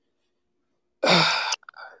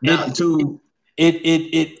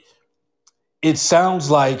it sounds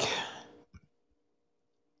like,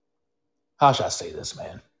 how should I say this,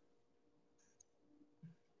 man?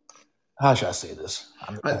 How should I say this?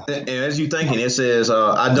 And as you thinking, it says,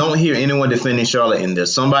 I don't hear anyone defending Charlotte in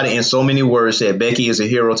this. Somebody in so many words said Becky is a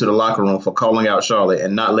hero to the locker room for calling out Charlotte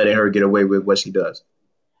and not letting her get away with what she does.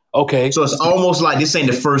 Okay. So it's almost like this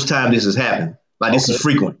ain't the first time this has happened. Like this is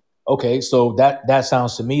frequent. Okay. So that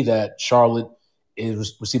sounds to me that Charlotte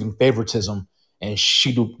is receiving favoritism and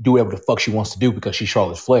she do whatever the fuck she wants to do because she's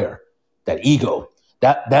Charlotte Flair. that ego.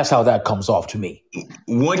 That's how that comes off to me.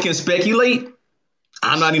 One can speculate.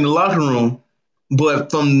 I'm not in the locker room, but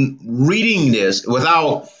from reading this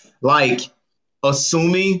without like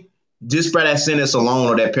assuming just by that sentence alone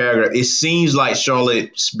or that paragraph, it seems like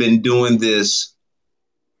Charlotte's been doing this.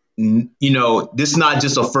 This is not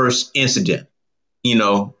just a first incident.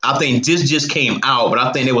 I think this just came out, but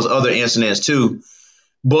I think there was other incidents too.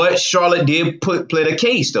 But Charlotte did play the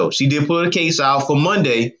case, though. She did put a case out for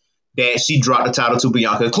Monday that she dropped the title to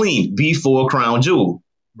Bianca clean before Crown Jewel.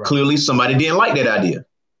 Right. Clearly, somebody didn't like that idea.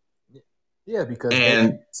 Yeah, because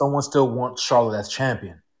someone still wants Charlotte as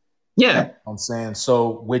champion. Yeah. I'm saying,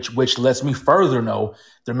 so which lets me further know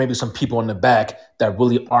there may be some people in the back that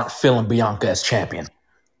really aren't feeling Bianca as champion.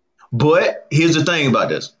 But here's the thing about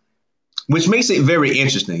this, which makes it very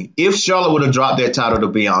interesting. If Charlotte would have dropped that title to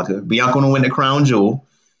Bianca would have win the Crown Jewel.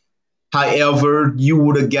 However, you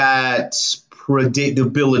would have got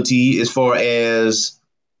predictability as far as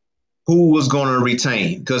who was going to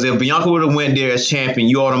retain. Because if Bianca would have went there as champion,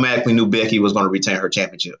 you automatically knew Becky was going to retain her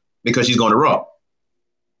championship because she's going to Raw.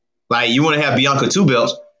 Like, you want to have Bianca 2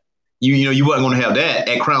 belts. You wasn't going to have that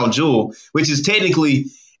at Crown Jewel, which is technically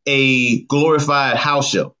a glorified house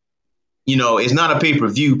show. It's not a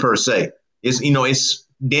pay-per-view per se. It's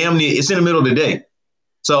damn near, it's in the middle of the day.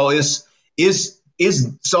 So it's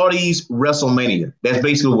Saudi's WrestleMania. That's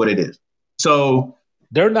basically what it is. So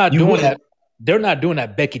they're not doing that. They're not doing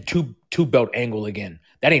that Becky two belt angle again.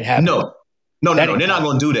 That ain't happening. No. They're not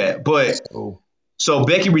going to do that. But so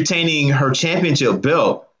Becky retaining her championship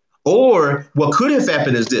belt, or what could have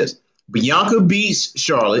happened is this: Bianca beats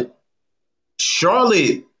Charlotte.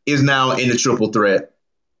 Charlotte is now in the triple threat.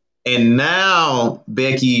 And now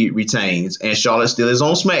Becky retains, and Charlotte still is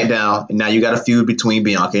on SmackDown. And now you got a feud between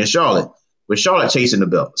Bianca and Charlotte, with Charlotte chasing the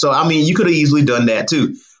belt. So, I mean, you could have easily done that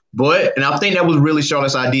too. And I think that was really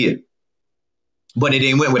Charlotte's idea. But it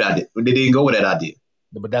didn't go with that idea.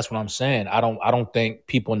 But that's what I'm saying. I don't think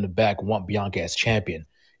people in the back want Bianca as champion.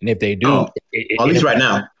 And if they do, at least right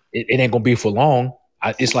now, it ain't gonna be for long.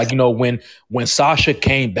 It's like, when Sasha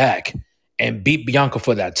came back and beat Bianca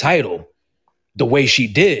for that title the way she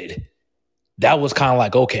did, that was kind of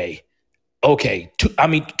like, okay.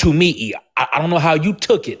 To me, I don't know how you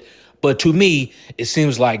took it, but to me, it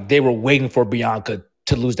seems like they were waiting for Bianca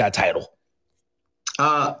to lose that title.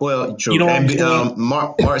 Well, true. And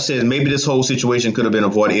Mark says maybe this whole situation could have been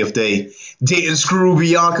avoided if they didn't screw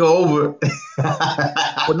Bianca over.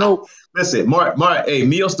 But no, listen, Mark. Hey,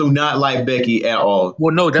 Meals do not like Becky at all.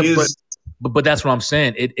 Well, no, but that's what I'm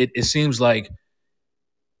saying. It seems like.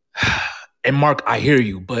 And Mark, I hear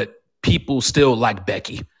you, but people still like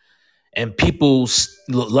Becky. And people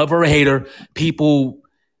love her or hate her.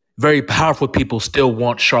 Very powerful people still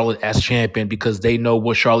want Charlotte as champion because they know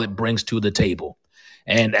what Charlotte brings to the table.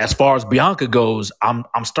 And as far as Bianca goes, I'm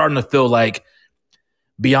starting to feel like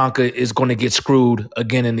Bianca is going to get screwed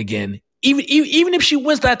again and again. Even if she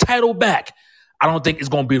wins that title back, I don't think it's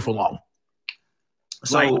going to be for long.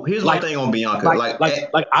 So here's my thing on Bianca.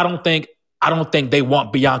 I don't think they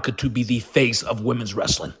want Bianca to be the face of women's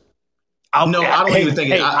wrestling. I don't even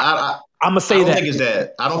think it. I'm gonna say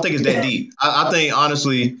that. I don't think it's that deep. I think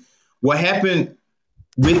honestly, what happened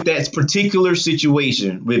with that particular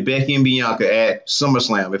situation with Becky and Bianca at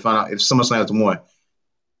SummerSlam, if SummerSlam is the one,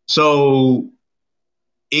 so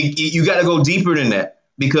you got to go deeper than that,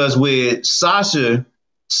 because with Sasha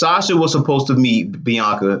was supposed to meet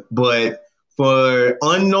Bianca, but for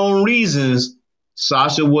unknown reasons,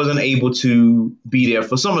 Sasha wasn't able to be there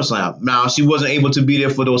for SummerSlam. Now, she wasn't able to be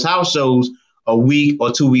there for those house shows a week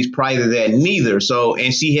or 2 weeks prior to that neither. So,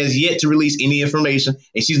 and she has yet to release any information,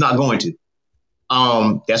 and she's not going to.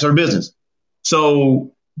 That's her business.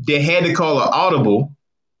 So they had to call her audible,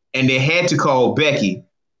 and they had to call Becky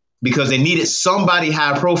because they needed somebody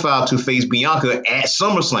high profile to face Bianca at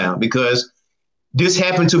SummerSlam, because this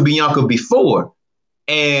happened to Bianca before.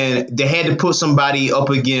 And they had to put somebody up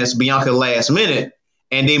against Bianca last minute,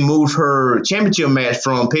 and they moved her championship match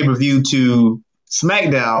from pay-per-view to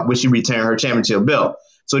SmackDown, where she retained her championship belt.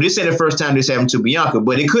 So this ain't the first time this happened to Bianca,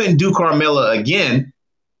 but they couldn't do Carmella again.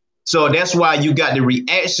 So that's why you got the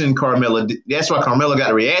reaction, Carmella. That's why Carmella got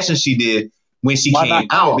the reaction she did when she came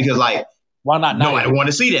out, because why not? Nobody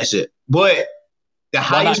wanted to see that shit. But the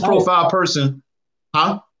highest profile person,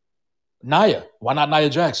 Nia. Why not Nia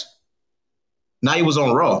Jax? Nia was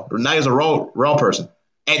on Raw. Nia's a Raw person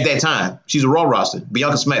at that time. She's a Raw roster.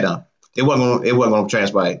 Bianca SmackDown. It wasn't going to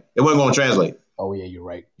translate. It wasn't going to translate. Oh yeah, you're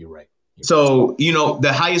right. So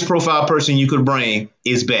the highest profile person you could bring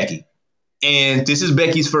is Becky, and this is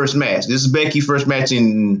Becky's first match. This is Becky's first match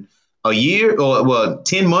in a year, or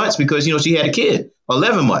 10 months, because she had a kid.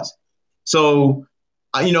 11 months. So,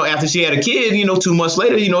 after she had a kid, 2 months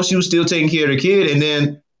later, she was still taking care of the kid, and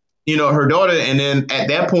then, her daughter, and then at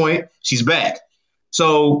that point, she's back.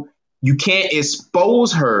 So you can't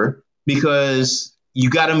expose her because you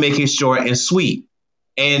got to make it short and sweet.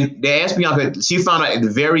 And they asked Bianca, she found out at the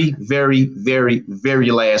very, very, very,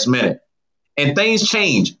 very last minute. And things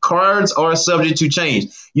change. Cards are subject to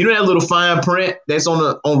change. You know that little fine print that's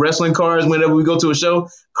on wrestling cards whenever we go to a show?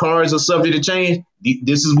 Cards are subject to change.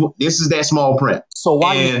 This is that small print. So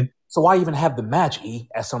why even have the match,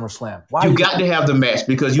 at SummerSlam? Why you got to have the match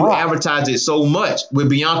because you advertised it so much with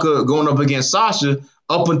Bianca going up against Sasha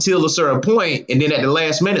up until a certain point, and then at the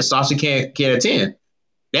last minute, Sasha can't attend.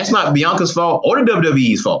 That's not Bianca's fault or the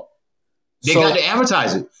WWE's fault. They got to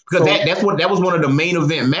advertise it because that was one of the main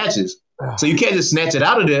event matches. So you can't just snatch it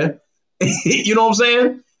out of there. You know what I'm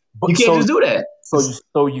saying? You can't just do that.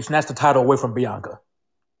 So you snatched the title away from Bianca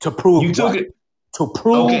to prove you took it. To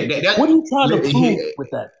prove what are you trying to prove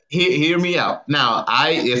with that? Hear me out. Now,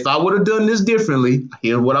 if I would have done this differently,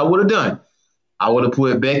 here's what I would have done. I would have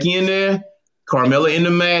put Becky in there, Carmella in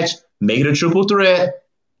the match, make it a triple threat,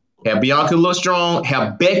 have Bianca look strong,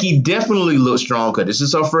 have Becky definitely look strong because this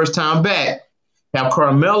is her first time back. Have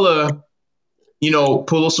Carmella,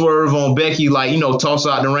 pull a swerve on Becky, like, toss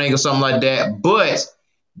out the ring or something like that. But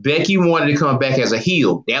Becky wanted to come back as a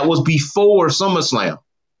heel. That was before SummerSlam.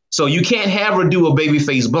 So you can't have her do a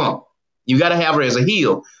babyface bump. You got to have her as a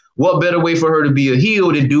heel. What better way for her to be a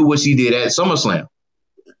heel than do what she did at SummerSlam?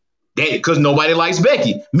 Because nobody likes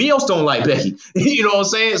Becky. Mios don't like Becky. You know what I'm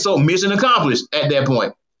saying? So mission accomplished at that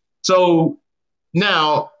point. So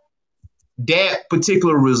now that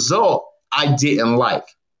particular result I didn't like.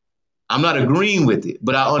 I'm not agreeing with it,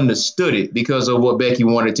 but I understood it because of what Becky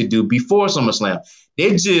wanted to do before SummerSlam.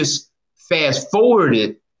 They just fast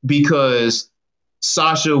forwarded because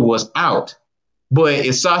Sasha was out. But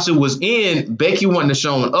if Sasha was in, Becky wouldn't have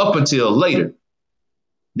shown up until later.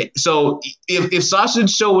 So if Sasha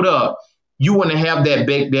showed up, you wouldn't have that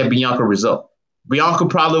Bianca result. Bianca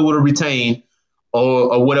probably would have retained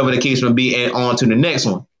or whatever the case would be and on to the next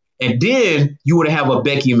one. And then you would have a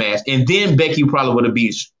Becky match. And then Becky probably would have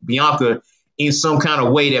beat Bianca in some kind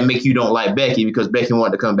of way that make you don't like Becky because Becky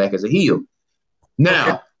wanted to come back as a heel.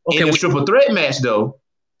 Now, in the triple threat match, though,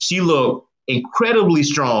 she looked incredibly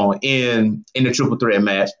strong in the triple threat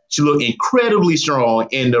match. She looked incredibly strong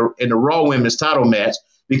in the Raw Women's title match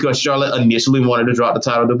because Charlotte initially wanted to drop the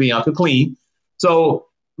title to Bianca clean. So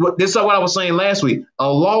this is what I was saying last week. A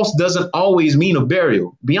loss doesn't always mean a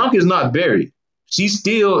burial. Bianca is not buried. She's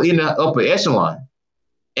still in the upper echelon.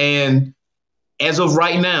 And as of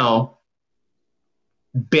right now,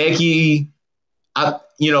 Becky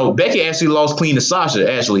actually lost clean to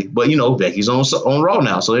Sasha, actually. But, Becky's on Raw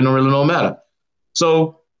now, so it don't really matter.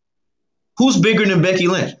 So who's bigger than Becky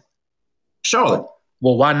Lynch? Charlotte.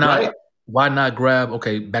 Well, why not? Right? Why not grab,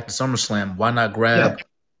 back to SummerSlam, why not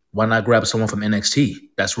grab someone from NXT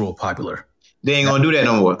that's real popular? They ain't going to do that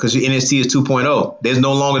no more because NXT is 2.0. There's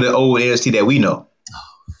no longer the old NXT that we know.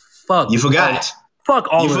 Fuck. You forgot. Fuck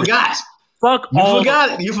all You forgot. Fuck you all.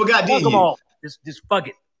 Forgot. You forgot, didn't you? All. Just fuck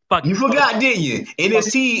it. Fuck you forgot, didn't you?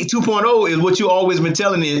 NXT 2.0 is what you always been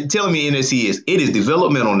telling me NXT is. It is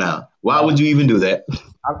developmental now. Why would you even do that?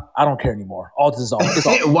 I don't care anymore. All this is all.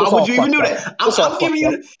 Why would you even do that? I'm giving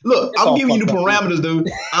you the parameters,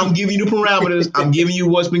 dude. I'm giving you the parameters. I'm giving you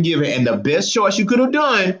what's been given, and the best choice you could have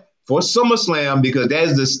done for SummerSlam because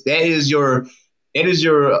that is your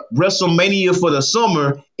WrestleMania for the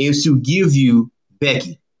summer is to give you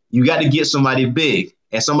Becky. You got to get somebody big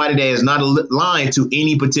and somebody that is not aligned to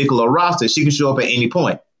any particular roster. She can show up at any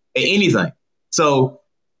point, at anything. So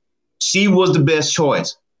she was the best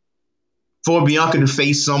choice for Bianca to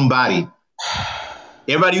face somebody.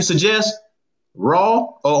 Everybody you suggest, Raw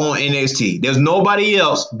or on NXT. There's nobody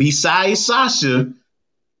else besides Sasha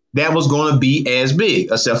that was going to be as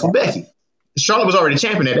big except for Becky. Charlotte was already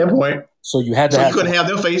champion at that point. So you had to you couldn't have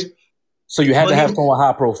them face. So you had to have someone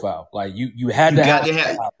high profile. Like you had to have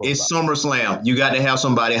it's SummerSlam. You got to have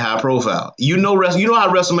somebody high profile. You know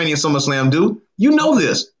how WrestleMania and SummerSlam do. You know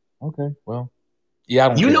this. Okay, well. Yeah, I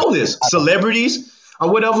don't care. Know this. Celebrities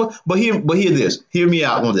or whatever. But hear this. Hear me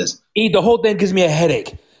out on this. The whole thing gives me a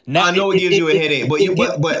headache. Now, I know it gives you a headache, but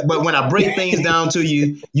when I break things down to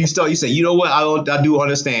you, you say, you know what? I do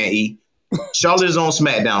understand, E. Charlotte is on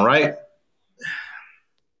SmackDown, right?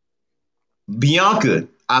 Bianca,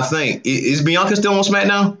 I think. Is Bianca still on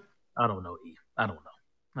SmackDown? I don't know, E. I don't know.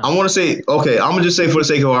 I want to say, okay, I'm going to just say for the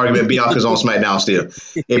sake of argument, Bianca's on SmackDown still.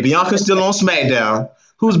 If Bianca's still on SmackDown,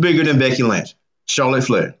 who's bigger than Becky Lynch? Charlotte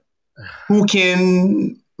Flair. Who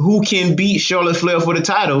can beat Charlotte Flair for the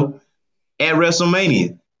title at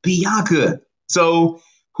WrestleMania? Bianca. So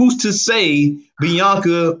who's to say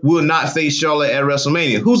Bianca will not face Charlotte at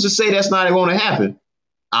WrestleMania? Who's to say that's not going to happen?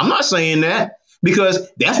 I'm not saying that because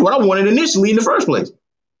that's what I wanted initially in the first place.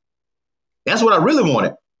 That's what I really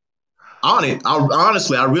wanted.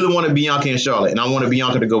 Honestly, I really wanted Bianca and Charlotte, and I wanted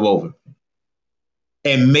Bianca to go over.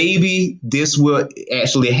 And maybe this will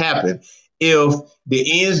actually happen. If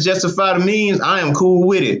the ends justify the means, I am cool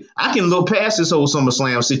with it. I can look past this whole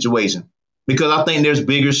SummerSlam situation because I think there's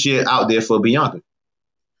bigger shit out there for Bianca.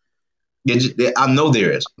 I know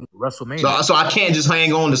there is. WrestleMania. So I can't just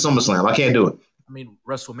hang on to SummerSlam. I can't do it. I mean,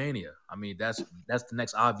 WrestleMania. I mean, that's the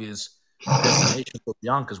next obvious destination for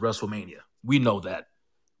Bianca's WrestleMania. We know that.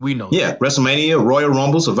 Yeah, WrestleMania, Royal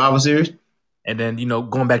Rumble, Survivor Series. And then,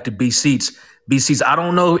 going back to B Seats, I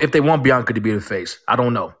don't know if they want Bianca to be the face. I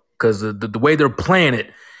don't know. Because the way they're playing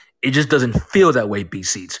it, it just doesn't feel that way, B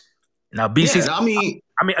Seats. Now, B Seats, B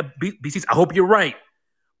Seats, I hope you're right.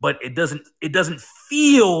 But it doesn't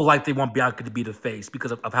feel like they want Bianca to be the face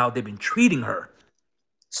because of how they've been treating her.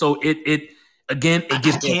 So it gives I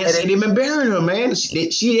can't say they've been burying her, man.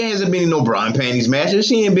 She hasn't been in no bra and panties matches.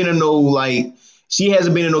 She ain't been in no she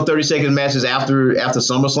hasn't been in no 30-second matches after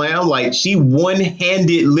SummerSlam. Like she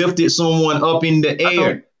one-handed lifted someone up in the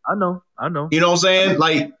air. I know. You know what I'm saying?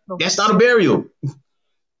 Like that's not a burial. You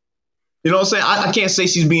know what I'm saying? I can't say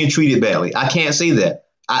she's being treated badly. I can't say that.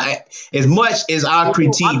 As much as I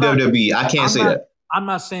critique WWE, I can't say that. I'm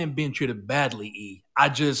not saying being treated badly, E.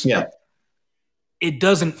 It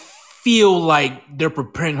doesn't feel like they're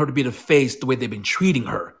preparing her to be the face the way they've been treating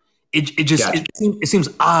her. It seems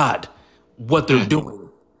odd what they're doing.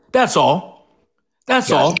 That's all.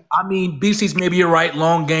 All. I mean, BC's maybe you're right,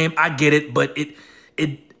 long game. I get it, but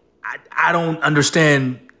I don't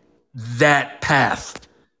understand that path.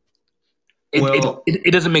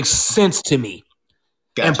 It doesn't make sense to me.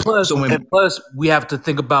 Gotcha. And plus, we have to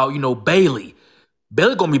think about, Bayley.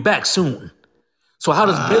 Bayley's going to be back soon. So how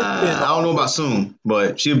does Bayley fit? I don't know about soon,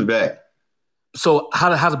 but she'll be back. So how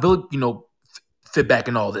does Bayley, fit back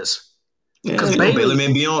in all this? Because Bayley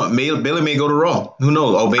may be on. Bayley may go to Raw. Who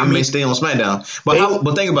knows? Or Bayley may stay on SmackDown.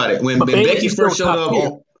 But think about it. When Becky first showed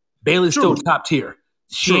up, Bayley's still top tier.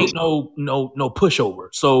 She ain't no pushover.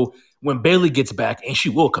 So when Bayley gets back, and she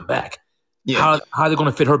will come back, how are they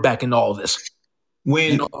going to fit her back into all this?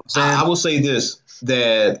 I will say this,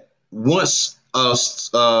 that once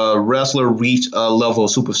a wrestler reach a level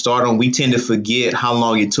of superstardom, we tend to forget how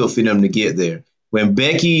long it took for them to get there. When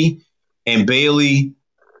Becky and Bayley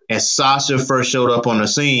and Sasha first showed up on the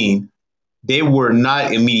scene, they were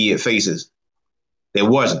not immediate faces. They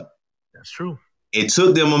wasn't. That's true. It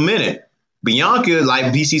took them a minute. Bianca, like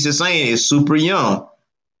BC is saying, is super young.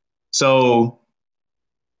 So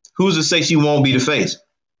who's to say she won't be the face?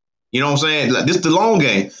 You know what I'm saying? Like, this is the long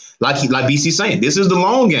game. Like BC saying, this is the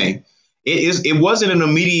long game. It wasn't an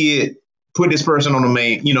immediate put this person on the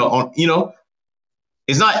main,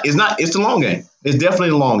 it's the long game. It's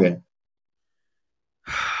definitely the long game.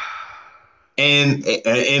 And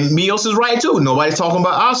Mios is right too. Nobody's talking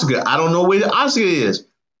about Asuka. I don't know where Asuka is.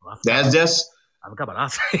 That's just I forgot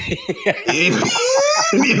about Asuka.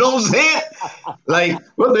 You know what I'm saying? Like,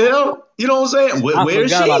 what the hell? You know what I'm saying? Where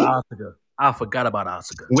is she? I forgot about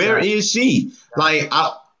Asuka. Where is she? Like,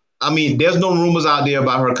 I mean, there's no rumors out there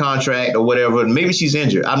about her contract or whatever. Maybe she's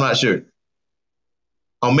injured. I'm not sure.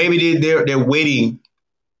 Or maybe they're waiting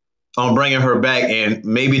on bringing her back, and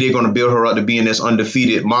maybe they're going to build her up to being this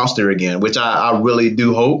undefeated monster again, which I really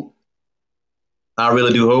do hope. I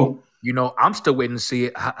really do hope. I'm still waiting to see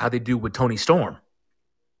how they do with Toni Storm.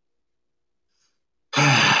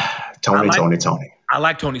 Toni. I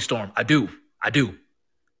like Toni Storm. I do.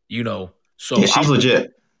 So yeah, she's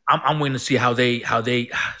legit. I'm waiting to see how they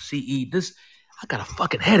see this. I got a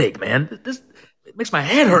fucking headache, man. This it makes my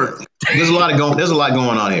head hurt. There's a lot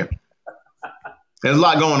going on here. There's a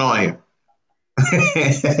lot going on here.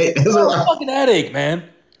 There's a fucking headache, man.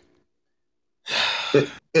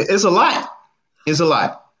 It's a lot. It's a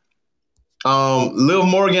lot. Liv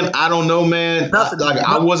Morgan, I don't know, man.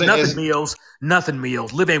 Nothing,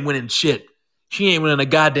 Meals. Liv ain't winning shit. She ain't winning a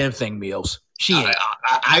goddamn thing, Meals. She ain't.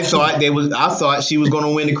 I thought she was going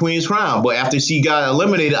to win the Queen's Crown, but after she got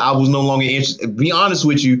eliminated, I was no longer interested. Be honest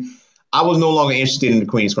with you, I was no longer interested in the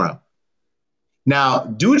Queen's Crown. Now,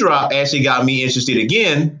 Doudrop actually got me interested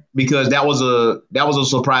again because that was a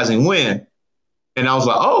surprising win, and I was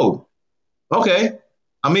like, oh, okay,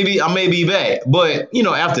 I may be back. But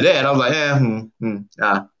after that, I was like,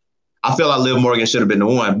 I felt like Liv Morgan should have been the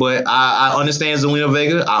one. But I understand Zelina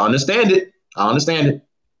Vega. I understand it.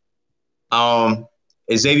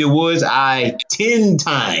 Xavier Woods, I 10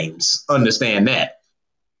 times understand that.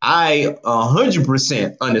 I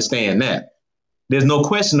 100% understand that. There's no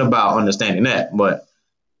question about understanding that. But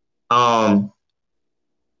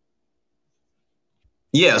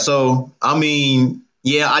yeah, so I mean,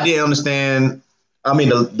 yeah, I didn't understand. I mean,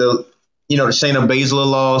 the Shayna Baszler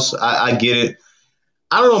loss, I get it.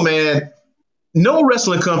 I don't know, man. No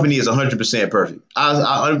wrestling company is 100% perfect.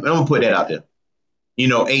 I'm gonna put that out there.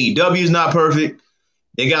 AEW is not perfect.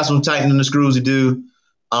 They got some tightening the screws to do.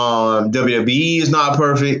 WWE is not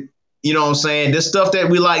perfect. You know what I'm saying? There's stuff that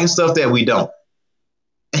we like and stuff that we don't.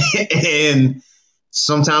 And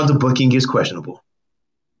sometimes the booking gets questionable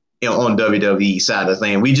on WWE side of the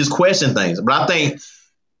thing. We just question things. But I think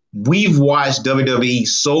we've watched WWE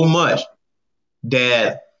so much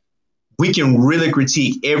that we can really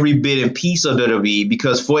critique every bit and piece of WWE,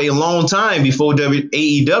 because for a long time before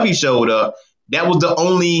AEW showed up, that was the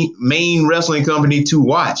only main wrestling company to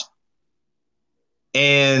watch.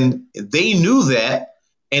 And they knew that,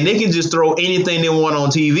 and they can just throw anything they want on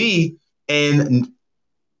TV, and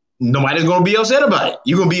nobody's going to be upset about it.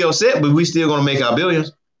 You're going to be upset, but we still going to make our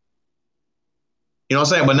billions. You know what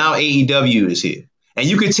I'm saying? But now AEW is here. And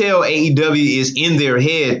you can tell AEW is in their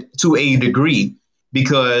head to a degree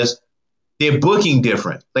because they're booking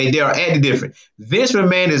different. Like, they are acting different. Vince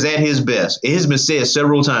McMahon is at his best. It has been said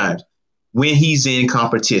several times when he's in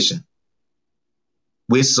competition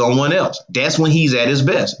with someone else. That's when he's at his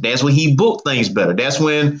best. That's when he booked things better. That's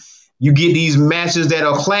when you get these matches that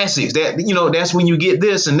are classics. That's when you get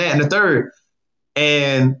this and that and the third.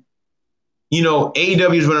 And,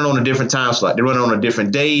 AEW is running on a different time slot. They're running on a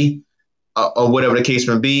different day or whatever the case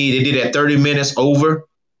may be. They did that 30 minutes over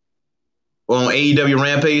on AEW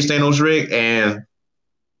Rampage, Thanos Rick, and,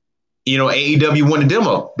 AEW won the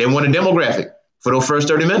demo. They won the demographic for those first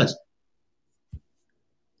 30 minutes.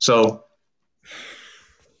 So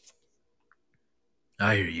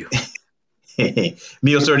I hear you.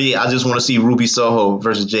 Meals 38, I just want to see Ruby Soho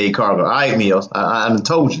versus Jade Cargill. All right, Meals. I done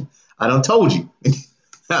told you. I done told you.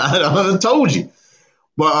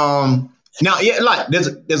 But now, yeah, like there's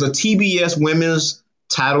a TBS women's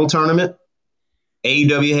title tournament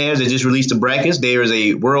AEW has. They just released the brackets. There is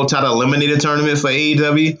a world title eliminator tournament for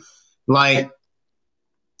AEW. Like,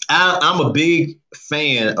 I'm a big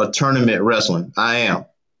fan of tournament wrestling. I am.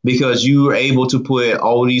 Because you are able to put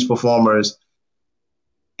all these performers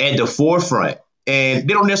at the forefront. And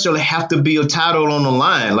they don't necessarily have to be a title on the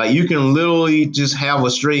line. Like, you can literally just have a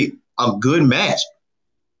good match.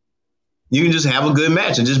 You can just have a good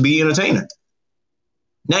match and just be entertaining.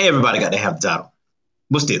 Not everybody got to have the title.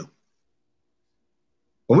 But still.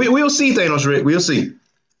 We'll see, Thanos Rick. We'll see.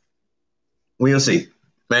 We'll see.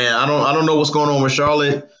 Man, I don't know what's going on with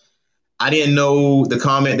Charlotte. I didn't know the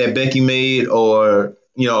comment that Becky made or,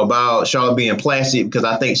 about Charlotte being plastic, because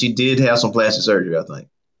I think she did have some plastic surgery, I think.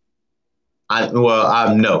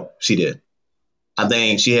 I know she did. I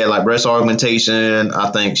think she had like breast augmentation.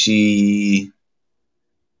 I think she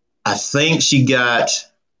got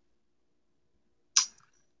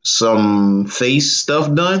some face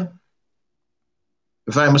stuff done,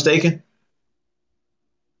 if I'm mistaken.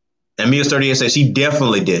 And Mia 38 said she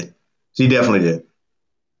definitely did. She definitely did.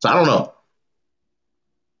 So I don't know.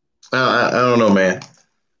 I don't know, man.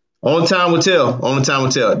 Only time will tell. Only time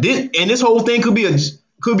will tell. This whole thing could be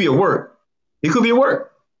a work. It could be a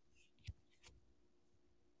work.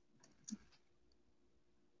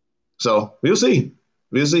 So we'll see.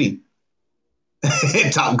 We'll see.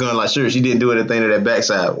 Top Gun, like, sure, she didn't do anything to that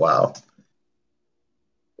backside. Wow.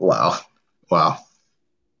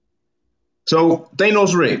 So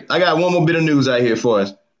Thanos Rick, I got one more bit of news out here for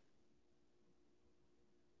us.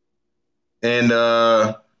 And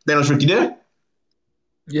Thanos Rick, you there?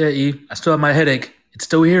 Yeah, E. I still have my headache. It's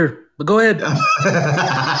still here. But go ahead.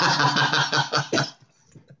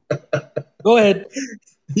 Go ahead.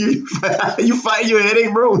 You fight your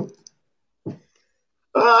headache, bro?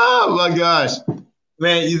 Oh, my gosh.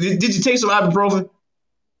 Man, did you take some ibuprofen?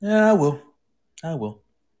 Yeah, I will.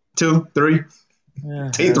 2, 3? Yeah,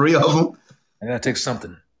 take 3 of them. I gotta take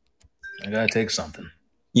something.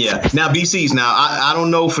 Yeah. Now, BC's. Now, I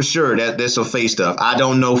don't know for sure that there's some face stuff. I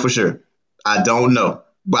don't know for sure. I don't know.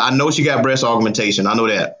 But I know she got breast augmentation. I know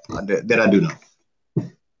that. That I do know.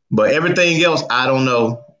 But everything else, I don't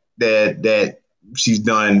know that she's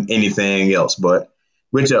done anything else. But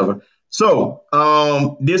whichever. So,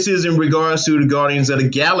 this is in regards to the Guardians of the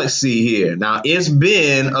Galaxy here. Now, it's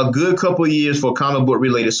been a good couple of years for comic book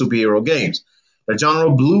related superhero games. The genre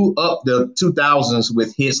blew up the 2000s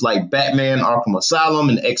with hits like Batman, Arkham Asylum,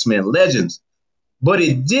 and X-Men Legends. But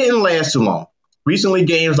it didn't last too long. Recently,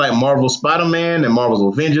 games like Marvel's Spider-Man and Marvel's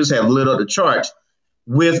Avengers have lit up the charts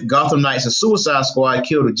with Gotham Knights and Suicide Squad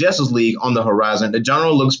Kill the Justice League on the horizon, the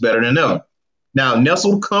genre looks better than ever. Now,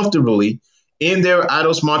 nestled comfortably in their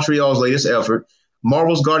Eidos Montreal's latest effort,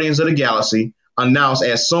 Marvel's Guardians of the Galaxy announced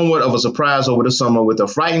as somewhat of a surprise over the summer with a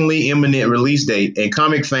frighteningly imminent release date, and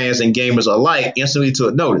comic fans and gamers alike instantly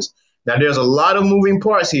took notice. Now, there's a lot of moving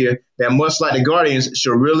parts here that, much like the Guardians,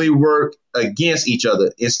 should really work against each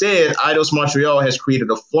other. Instead, Eidos Montreal has created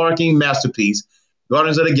a flarking masterpiece.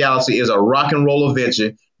 Guardians of the Galaxy is a rock and roll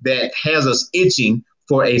adventure that has us itching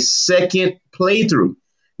for a second playthrough.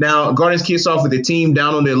 Now, Guardians kicks off with the team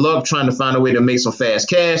down on their luck, trying to find a way to make some fast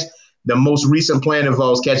cash. The most recent plan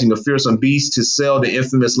involves catching a fearsome beast to sell the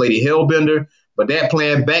infamous Lady Hellbender, but that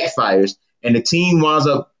plan backfires, and the team winds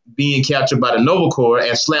up being captured by the Nova Corps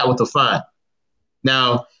and slapped with a fine.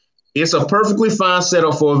 Now, it's a perfectly fine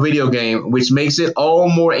setup for a video game, which makes it all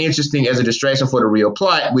more interesting as a distraction for the real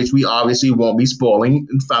plot, which we obviously won't be spoiling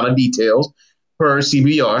in final details per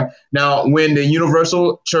CBR. Now, when the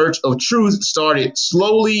Universal Church of Truth started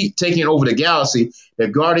slowly taking over the galaxy, the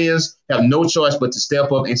Guardians have no choice but to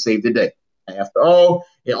step up and save the day. After all,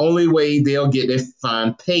 the only way they'll get their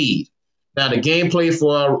fine paid. Now, the gameplay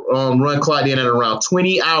for our run clocked in at around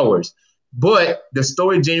 20 hours, but the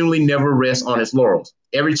story genuinely never rests on its laurels.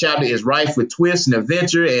 Every chapter is rife with twists and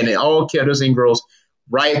adventure, and it all kept us engrossed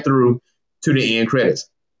right through to the end credits.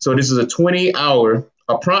 So this is a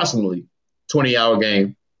approximately 20-hour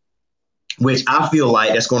game, which I feel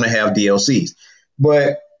like that's going to have DLCs.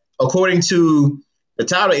 But according to the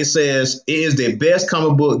title, it says it is the best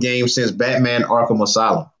comic book game since Batman Arkham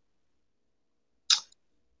Asylum.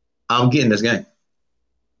 I'm getting this game.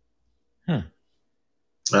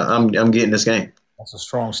 I'm getting this game. That's a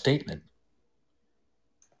strong statement.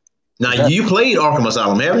 Now, you played Arkham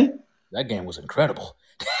Asylum, haven't you? That game was incredible.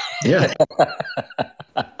 Yeah.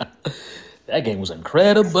 That game was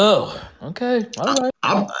incredible. Okay, all right.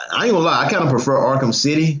 I ain't gonna lie. I kind of prefer Arkham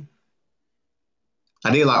City.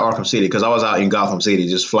 I did like Arkham City because I was out in Gotham City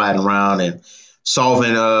just flying around and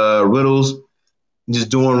solving riddles, just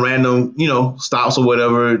doing random, stops or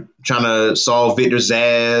whatever, trying to solve Victor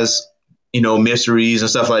Zsasz, mysteries and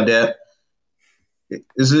stuff like that.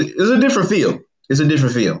 It's a different feel. It's a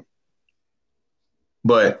different feel.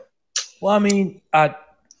 But well, I mean,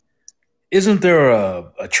 isn't there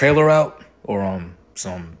a trailer out or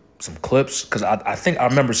some clips? Because I think I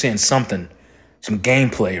remember seeing something, some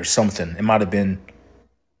gameplay or something. It might have been,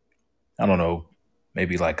 I don't know,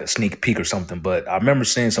 maybe like a sneak peek or something. But I remember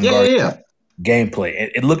seeing some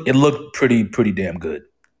gameplay. It looked pretty damn good.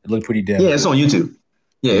 It looked pretty damn. Yeah, good. It's on YouTube.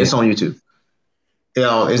 Yeah, it's on YouTube.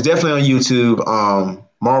 It's definitely on YouTube.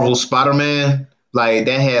 Marvel Spider-Man, like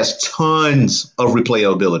that has tons of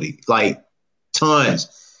replayability, like tons.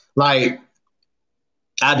 Like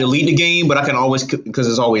I delete the game, but I can always, because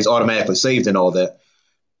it's always automatically saved and all that.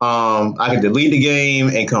 I can delete the game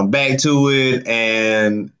and come back to it,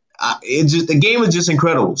 and the game is just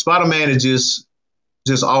incredible. Spider-Man is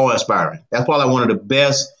just awe-inspiring. That's probably one of the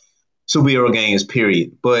best superhero games,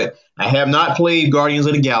 period. But I have not played Guardians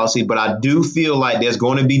of the Galaxy, but I do feel like there's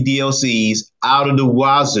going to be DLCs out of the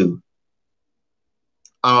wazoo.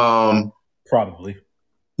 Probably.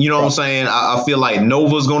 You know what I'm saying? I feel like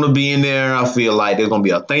Nova's going to be in there. I feel like there's going to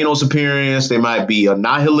be a Thanos appearance. There might be a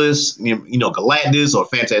Nihilus, Galactus or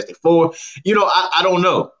Fantastic Four. I don't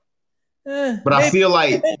know. But I feel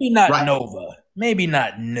like maybe not Nova. Maybe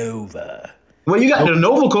not Nova. Well, you got the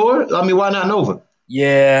Nova Corps. I mean, why not Nova?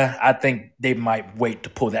 Yeah, I think they might wait to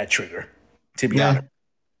pull that trigger, to be honest.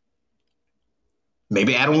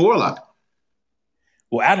 Maybe Adam Warlock.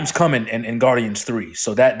 Well, Adam's coming in Guardians 3,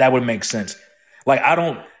 so that would make sense. Like, I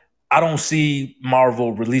don't see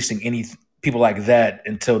Marvel releasing any people like that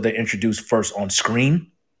until they're introduced first on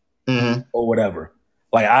screen or whatever.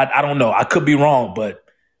 Like, I don't know. I could be wrong, but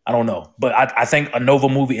I don't know. But I think a Nova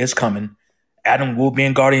movie is coming. Adam will be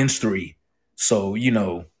in Guardians 3. So,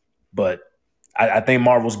 but I think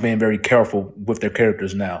Marvel's being very careful with their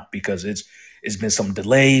characters now because it's been some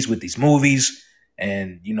delays with these movies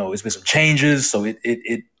and, it's been some changes. So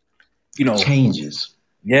it changes.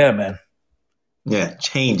 Yeah, man. Yeah,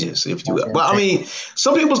 changes, if you will. But I mean,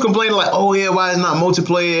 some people's complaining like, oh yeah, why is it not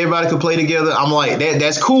multiplayer? Everybody can play together. I'm like,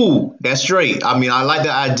 that's cool. That's straight. I mean, I like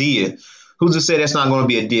the idea. Who's to say that's not going to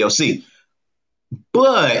be a DLC?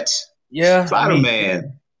 But yeah,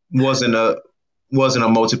 Spider-Man wasn't a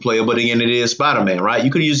multiplayer, but again, it is Spider-Man, right? You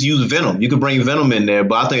could just use Venom. You could bring Venom in there,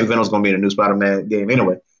 but I think Venom's going to be in a new Spider-Man game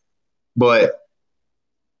anyway. But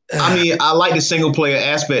I mean, I like the single player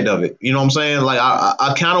aspect of it. You know what I'm saying? Like,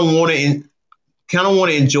 I kind of want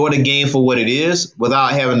to enjoy the game for what it is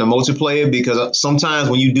without having the multiplayer, because sometimes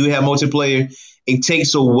when you do have multiplayer, it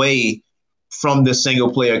takes away from the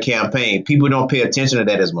single player campaign. People don't pay attention to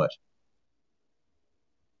that as much.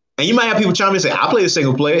 And you might have people chime in and say, I play the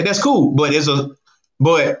single player. That's cool. But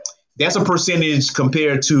that's a percentage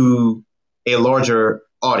compared to a larger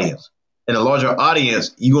audience. In a larger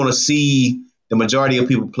audience, you're going to see the majority of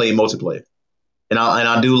people play multiplayer. And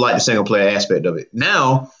I do like the single player aspect of it.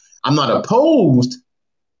 Now, I'm not opposed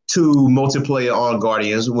to multiplayer on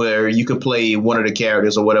Guardians where you could play one of the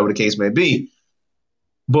characters or whatever the case may be.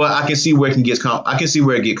 But I can see where it gets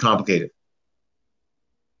complicated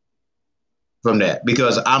from that,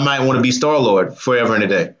 because I might want to be Star-Lord forever and a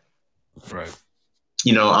day. Right.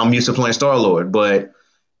 I'm used to playing Star-Lord, but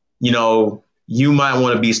you might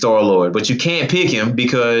want to be Star-Lord, but you can't pick him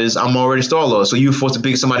because I'm already Star-Lord. So you're forced to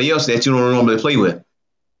pick somebody else that you don't normally play with.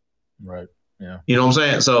 Right. Yeah. You know what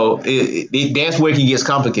I'm saying? So that's where it can get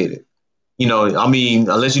complicated.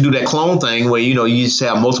 Unless you do that clone thing where, you just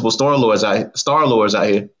have multiple Star-Lords out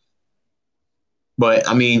here. But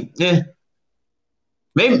maybe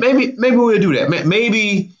we'll do that.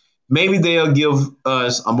 Maybe they'll give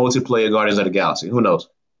us a multiplayer Guardians of the Galaxy. Who knows?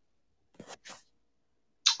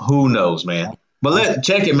 Who knows, man? But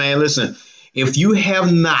check it, man. Listen, if you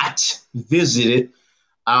have not visited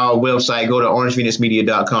our website, go to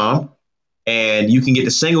orangephoenixmedia.com and you can get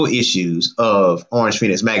the single issues of Orange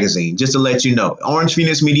Phoenix Magazine. Just to let you know,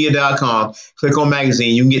 orangephoenixmedia.com, click on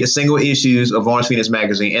magazine. You can get the single issues of Orange Phoenix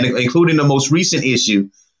Magazine, and including the most recent issue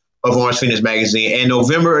of Orange Phoenix Magazine. And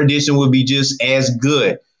November edition will be just as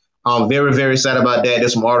good. I'm very, very excited about that.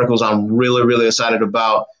 There's some articles I'm really, really excited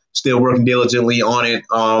about. Still working diligently on it.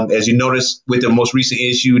 As you notice with the most recent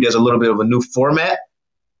issue, there's a little bit of a new format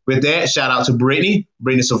with that. Shout out to Brittany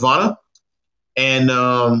Savannah. And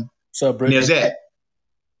what's up, Brittany? There's that.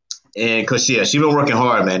 And because, she's been working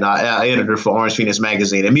hard, man. I edited her for Orange Phoenix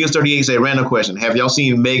Magazine. And Meals38 said, random question. Have y'all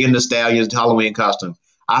seen Megan Thee Stallion's Halloween costume?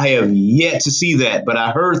 I have yet to see that, but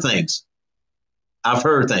I heard things. I've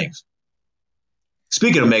heard things.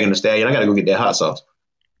 Speaking of Megan Thee Stallion, I got to go get that hot sauce.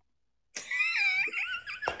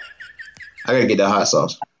 I gotta get that hot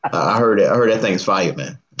sauce. I heard that thing's fire,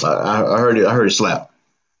 man. I heard it slap.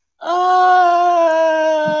 Hot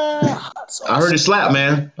sauce. I heard it slap,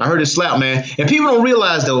 man. And people don't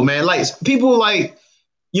realize though, man. Like people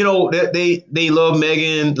that they love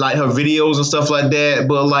Megan, like her videos and stuff like that.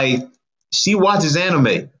 But like she watches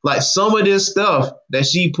anime. Like some of this stuff that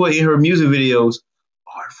she put in her music videos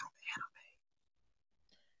are from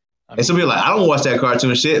anime. And some people are like, I don't watch that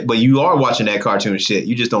cartoon shit, but you are watching that cartoon shit.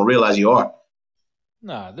 You just don't realize you are.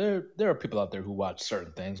 Nah, there are people out there who watch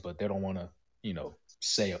certain things, but they don't want to,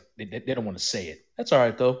 say it. They don't want to say it. That's all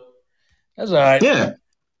right, though. That's all right. Yeah.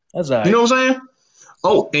 That's all right. You know what I'm saying?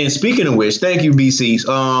 Oh, and speaking of which, thank you, BCs.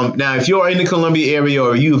 Now, if you're in the Columbia area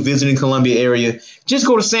or you're visiting Columbia area, just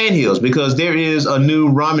go to Sandhills because there is a new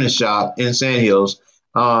ramen shop in Sandhills.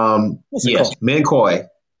 What's it called? Minkoi.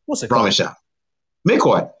 What's it called? Ramen shop.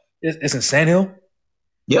 Minkoi. It's in Sandhill?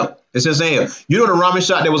 Yep, it's in Sandhill. You know the ramen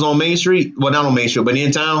shop that was on Main Street? Well, not on Main Street, but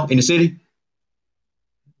in town, in the city?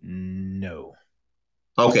 No.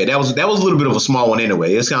 Okay, that was a little bit of a small one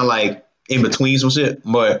anyway. It's kind of like in between some shit,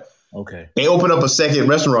 but okay. They opened up a second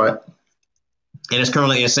restaurant, and it's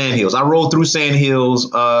currently in Sandhills. I rode through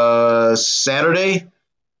Sandhills Saturday.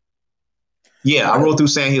 Yeah, I rode through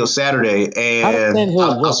Sandhills Saturday, and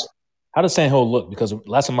how does Sandhill look? Because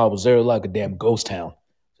last time I was there, it looked like a damn ghost town.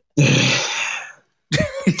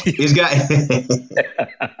 It's got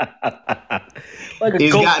like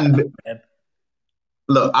it's gotten.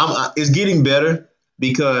 Look, it's getting better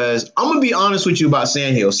because I'm gonna be honest with you about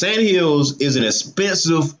Sandhills. Sandhills is an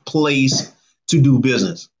expensive place to do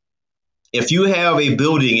business. If you have a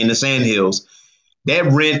building in the Sandhills, that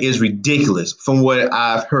rent is ridiculous from what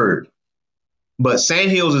I've heard. But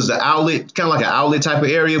Sandhills is an outlet, kind of like an outlet type of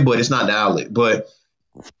area, but it's not the outlet. But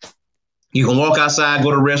you can walk outside,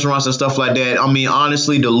 go to restaurants and stuff like that. I mean,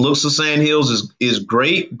 honestly, the looks of Sandhills is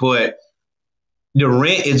great, but the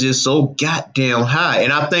rent is just so goddamn high.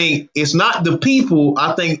 And I think it's not the people.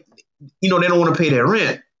 I think, they don't want to pay their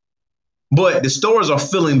rent. But the stores are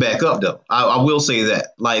filling back up, though. I will say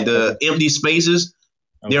that. Like the empty spaces,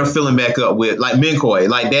 they're filling back up with, like Minkoi,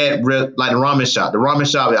 like that, like the ramen shop. The ramen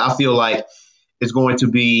shop, I feel like, is going to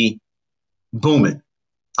be booming.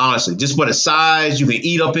 Honestly, just for the size, you can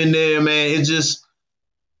eat up in there, man. It's just,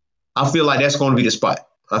 I feel like that's going to be the spot.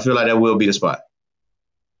 I feel like that will be the spot.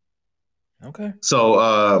 Okay.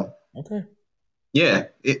 So, okay. Yeah,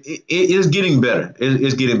 it is getting better.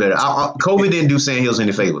 It's getting better. COVID didn't do Sandhills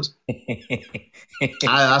any favors.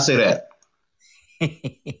 I say that.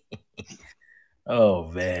 Oh,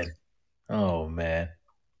 man.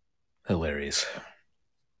 Hilarious.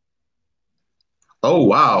 Oh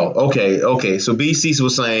wow. Okay. So BC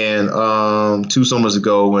was saying 2 summers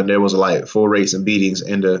ago when there was like 4 rapes and beatings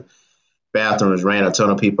in the bathrooms, ran a ton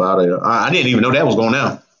of people out of there. I didn't even know that was going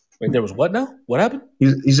on. Wait, there was what now? What happened?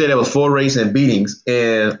 He said there was 4 rapes and beatings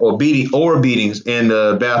or beatings in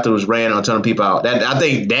the bathrooms, ran a ton of people out. That I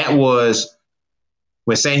think that was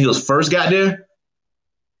when Sandhills first got there.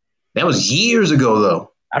 That was years ago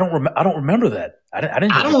though. I don't remember that. I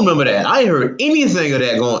didn't. I don't remember that. I heard any of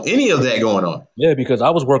that going on. Yeah, because I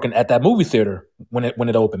was working at that movie theater when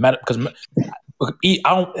it opened. Because I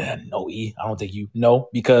don't think you know,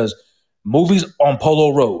 because movies on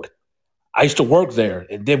Polo Road. I used to work there,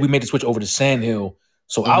 and then we made the switch over to Sand Hill.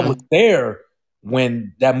 So I was there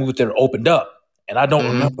when that movie theater opened up, and I don't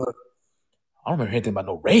remember. I don't remember anything about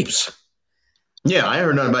no rapes. Yeah, I ain't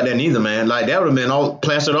heard nothing about that neither, man. Like that would have been all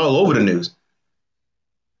plastered all over the news.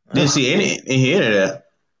 Didn't see any of that.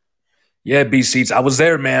 Yeah, B seats. I was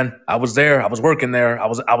there, man. I was there. I was working there. I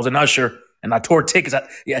was an usher, and I tore tickets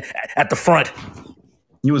at the front.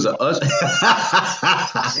 You was an usher.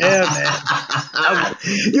 Yeah, man.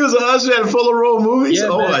 You was an usher at Fuller Road movies. Yeah,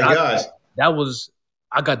 oh man. my gosh.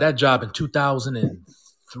 I got that job in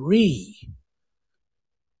 2003.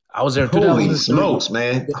 I was there in Holy 2003. smokes,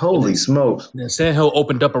 man. Holy smokes. And then Sand Hill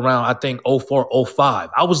opened up around, I think, 04, 05.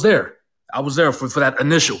 I was there. For that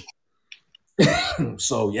initial.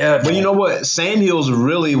 So, yeah. But you know what? Sandhills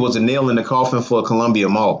really was a nail in the coffin for Columbia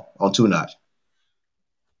Mall on 2 Notch.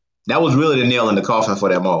 That was really the nail in the coffin for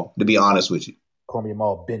that mall, to be honest with you. Columbia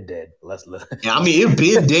Mall been dead. Yeah, I mean, it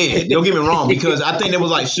been dead. Don't get me wrong, because I think there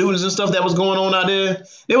was like shootings and stuff that was going on out there.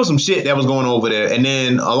 There was some shit that was going on over there. And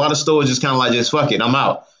then a lot of stores just kind of like, just fuck it, I'm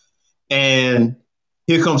out. And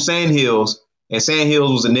here comes Sandhills, and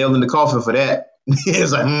Sandhills was a nail in the coffin for that.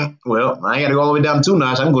 It's like, well, I ain't got to go all the way down to 2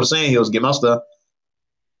 Notch. I can go to Sandhills and get my stuff.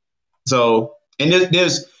 So, and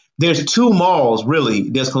there's 2 malls, really.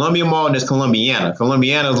 There's Columbia Mall and there's Columbiana.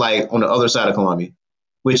 Columbiana is like on the other side of Columbia,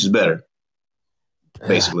 which is better,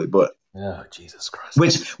 basically. But oh, Jesus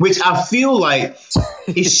Christ. Which I feel like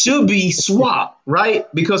it should be swapped, right?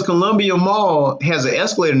 Because Columbia Mall has an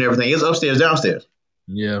escalator and everything. It's upstairs, downstairs.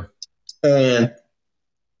 Yeah. And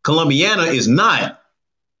Columbiana is not.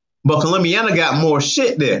 But Columbiana got more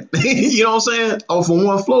shit there. You know what I'm saying? Oh, for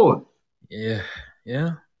one floor. Yeah.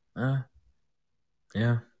 Yeah.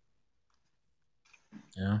 Yeah.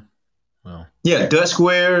 Well. Yeah, Dutch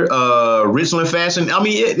Square, Richland Fashion. I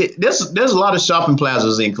mean, there's a lot of shopping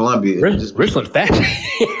plazas in Columbia. Richland Fashion.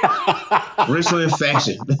 Richland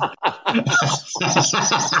Fashion.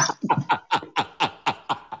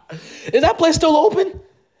 Is that place still open?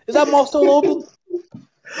 Is that mall still open?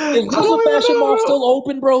 Is Richland Fashion Mall still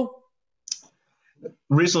open, bro?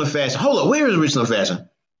 Richland Fashion. Hold up, where is Richland Fashion?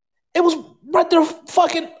 It was right there.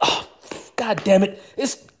 Fucking. Oh, God damn it!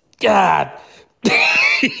 It's God.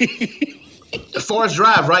 Forest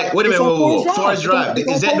Drive, right? Wait a minute. Whoa. Forest Drive.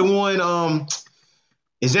 Is that the one?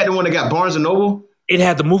 Is that the one that got Barnes and Noble? It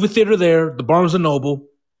had the movie theater there, the Barnes and Noble.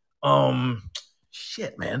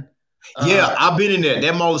 Shit, man. Yeah, I've been in there.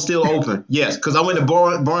 That mall is still open. Yes, because I went to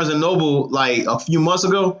Barnes and Noble like a few months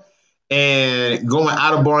ago, and going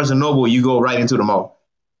out of Barnes and Noble, you go right into the mall.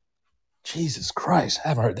 Jesus Christ, I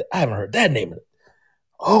haven't heard that name.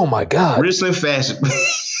 Oh my God, Richland Fashion.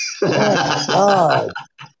 Oh my God,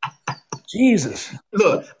 Jesus.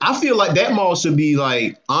 Look, I feel like that mall should be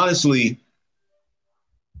like, honestly,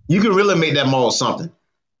 you can really make that mall something.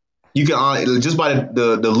 You can just by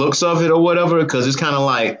the looks of it or whatever, because it's kind of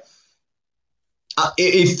like.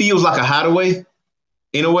 It feels like a hideaway,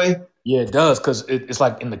 in a way. Yeah, it does, because it's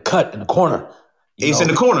like in the corner. It's in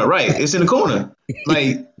the corner, right? It's in the corner.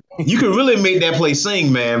 Like, you can really make that place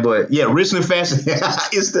sing, man. But yeah, Richland Fashion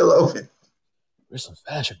is still open. Richland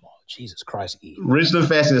Fashion Mall, Jesus Christ, E. Richland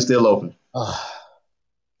Fashion is still open.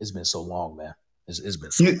 It's been so long, man. It's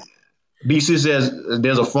been so long. BC says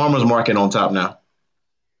there's a farmer's market on top now.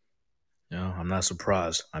 No, I'm not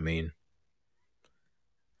surprised. I mean,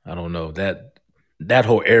 I don't know that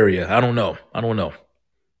whole area. I don't know.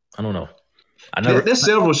 There's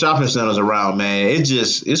several shopping centers around, man.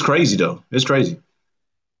 It's crazy though. It's crazy.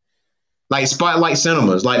 Like Spotlight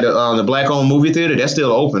Cinemas, like the black-owned movie theater, that's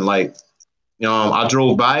still open. Like, I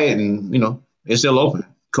drove by it, and it's still open.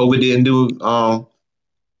 COVID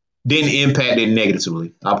didn't impact it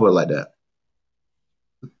negatively. I'll put it like that.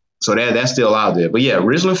 So that's still out there. But yeah,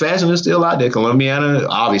 Richland Fashion is still out there. Columbiana,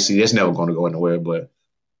 obviously, that's never going to go anywhere. But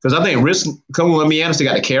because I think Columbiana still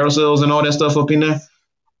got the carousels and all that stuff up in there.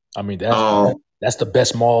 I mean, that's the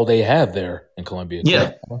best mall they have there in Columbia.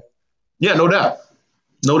 Yeah. Yeah, no doubt.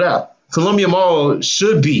 Columbia Mall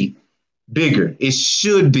should be bigger. It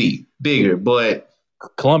should be bigger, but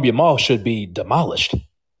Columbia Mall should be demolished.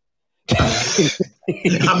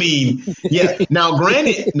 I mean, yeah. Now,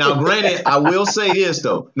 granted, I will say this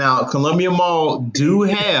though. Now, Columbia Mall do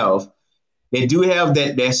have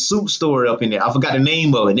that suit store up in there. I forgot the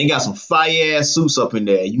name of it. They got some fire ass suits up in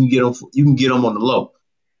there. You can get them. You can get them on the low.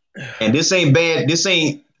 And this ain't bad. This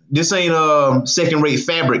ain't second rate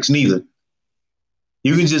fabrics neither.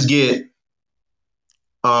 You can just get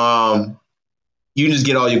all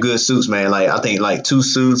your good suits, man. Like I think like 2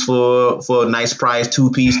 suits for a nice price,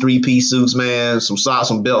 2-piece, 3-piece suits, man. Some socks,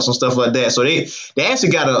 some belts, some stuff like that. So they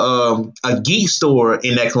actually got a geek store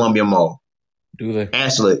in that Columbia Mall. Do they?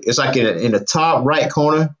 Actually, it's like in the top right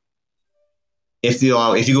corner. If you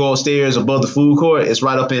go upstairs above the food court, it's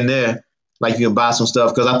right up in there. Like you can buy some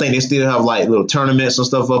stuff because I think they still have like little tournaments and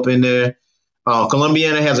stuff up in there.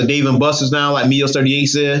 Columbiana has a Dave and Buster's now, like Meals 38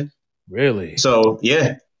 said. Really? So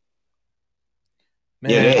yeah,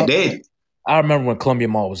 man. Yeah, they. I remember when Columbia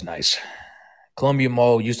Mall was nice. Columbia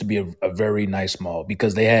Mall used to be a very nice mall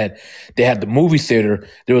because they had the movie theater.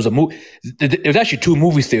 There was actually 2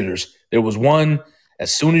 movie theaters. There was one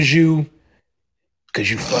as soon as because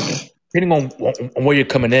you fucking depending on where you're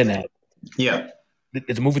coming in at. Yeah.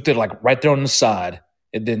 It's a movie theater like right there on the side.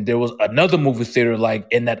 And then there was another movie theater like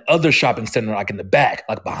in that other shopping center, like in the back,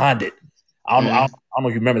 like behind it. I don't know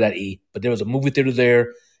if you remember that, E, but there was a movie theater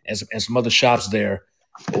there and some other shops there.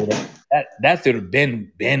 That theater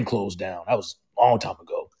been closed down. That was a long time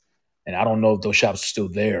ago. And I don't know if those shops are still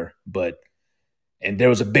there, and there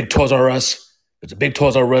was a big Toys R Us. There's a big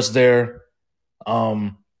Toys R Us there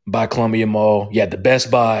by Columbia Mall. Yeah, the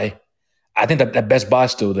Best Buy. I think that Best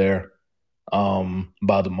Buy's still there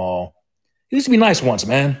by the mall. It used to be nice once,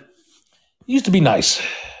 man. It used to be nice.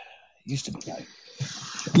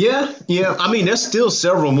 Yeah. I mean, there's still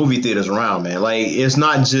several movie theaters around, man. Like, it's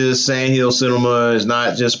not just Sand Hill Cinema. It's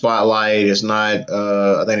not just Spotlight. It's not,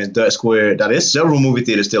 I think it's Dutch Square. There's several movie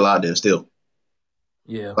theaters still out there still.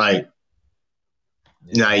 Yeah. Like,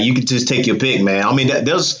 nah, you can just take your pick, man. I mean,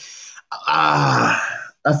 there's, I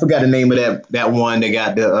forgot the name of that one. They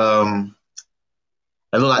got the,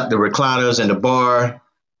 I look like the recliners and the bar.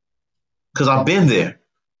 Because I've been there.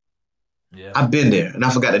 Yeah. I've been there, and I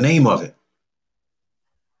forgot the name of it.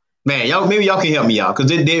 Man, maybe y'all can help me out because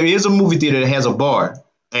there is a movie theater that has a bar,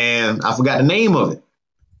 and I forgot the name of it.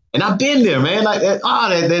 And I've been there, man. Like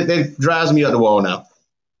that drives me up the wall now.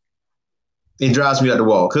 It drives me up the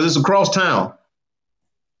wall because it's across town,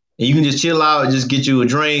 and you can just chill out, just get you a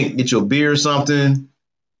drink, get you a beer or something,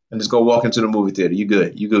 and just go walk into the movie theater. You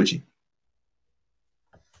good? You Gucci?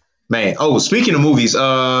 Man. Oh, speaking of movies,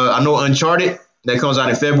 I know Uncharted that comes out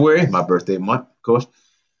in February, my birthday month, of course,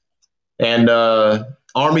 and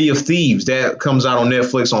Army of Thieves that comes out on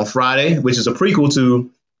Netflix on Friday, which is a prequel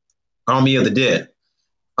to Army of the Dead.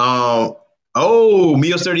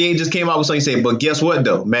 Meals 38 just came out with something you say, but guess what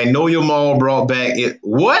though? Magnolia Mall brought back it.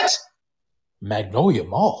 What? Magnolia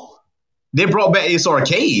Mall? They brought back its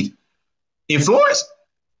arcade in Florence,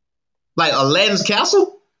 like Aladdin's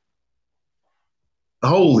Castle.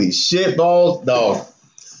 Holy shit, balls, dog.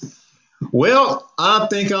 Well, I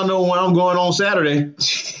think I know where I'm going on Saturday.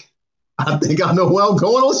 I think I know where I'm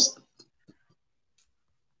going on.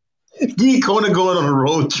 Geek Corner going on a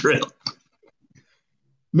road trip.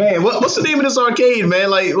 Man, what's the name of this arcade, man?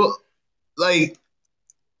 Like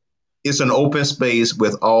it's an open space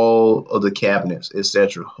with all of the cabinets,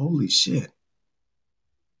 etc. Holy shit.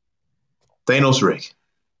 Thanos Rick.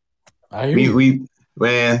 I hear you.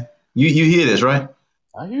 Man, you hear this, right?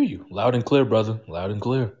 I hear you. Loud and clear, brother. Loud and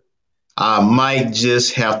clear. I might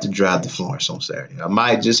just have to drive to Florence on Saturday. I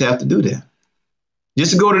might just have to do that.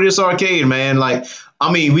 Just to go to this arcade, man. Like,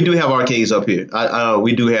 I mean, we do have arcades up here.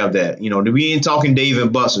 We do have that. You know, we ain't talking Dave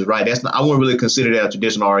and Buster's, right? I wouldn't really consider that a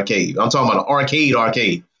traditional arcade. I'm talking about an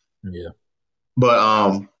arcade. Yeah.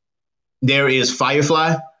 But there is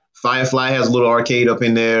Firefly. Firefly has a little arcade up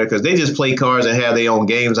in there because they just play cards and have their own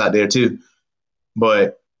games out there too.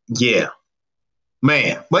 But yeah,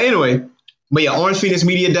 man. But anyway,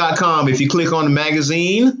 orangephoenixmedia.com. If you click on the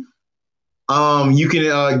magazine, you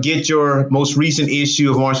can get your most recent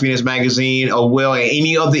issue of Orange Phoenix Magazine, and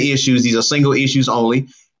any other issues. These are single issues only.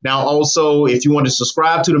 Now, also, if you want to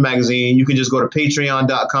subscribe to the magazine, you can just go to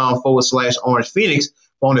patreon.com/Orange Phoenix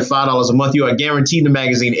for only $5 a month. You are guaranteed the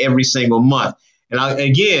magazine every single month. And I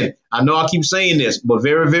know I keep saying this, but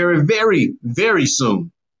very, very, very, very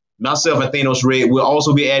soon, myself and Thanos Red will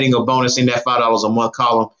also be adding a bonus in that $5 a month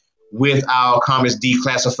column with our Comics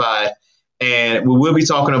Declassified. And we will be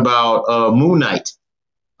talking about Moon Knight.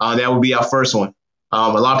 That will be our first one. A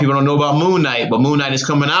lot of people don't know about Moon Knight, but Moon Knight is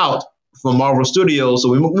coming out from Marvel Studios. So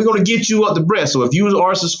we're going to get you up the breast. So if you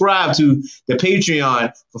are subscribed to the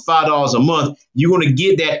Patreon for $5 a month, you're going to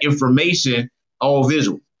get that information all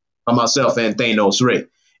visual by myself and Thanos Ray.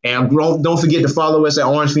 And don't forget to follow us at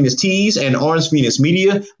Orange Phoenix Tees and Orange Phoenix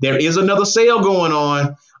Media. There is another sale going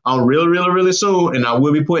on really soon, and I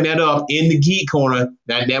will be putting that up in the Geek Corner.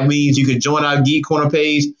 That means you can join our Geek Corner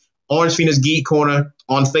page, Orange Phoenix Geek Corner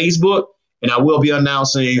on Facebook, and I will be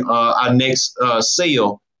announcing our next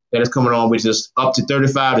sale that is coming on, which is up to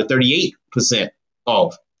 35 to 38%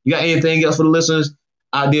 off. You got anything else for the listeners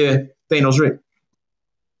out there, Thanos Rick?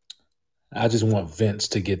 I just want Vince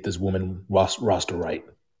to get this woman roster right.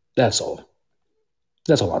 That's all.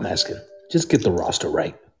 That's all I'm asking. Just get the roster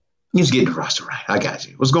right. Just get the roster right. I got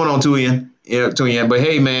you. What's going on, Tuyen? Yeah, Tuyen. But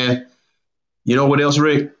hey, man, you know what else,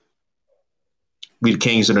 Rick? We the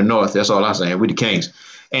Kings of the North. That's all I'm saying. We the Kings.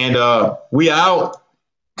 And we out.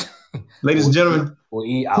 Ladies and gentlemen,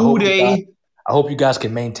 I hope you guys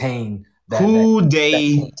can maintain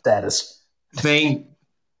that status. Think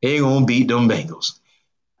they gonna beat them Bengals.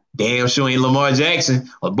 Damn sure ain't Lamar Jackson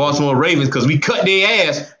or Baltimore Ravens, because we cut their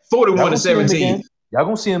ass 41-17. Y'all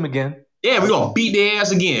gonna see them again. Yeah, we're gonna beat their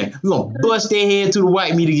ass again. We're gonna bust their head to the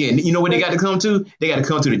white meat again. You know what they got to come to? They got to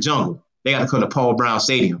come to the jungle. They got to come to Paul Brown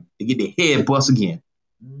Stadium to get their head bust again.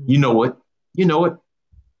 You know it.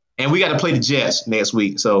 And we got to play the Jets next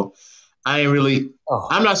week. So I ain't really.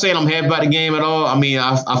 I'm not saying I'm happy about the game at all. I mean,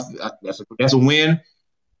 that's a win.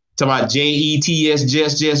 Talking about Jets,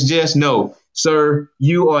 Jets. No, sir,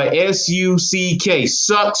 you are SUCK.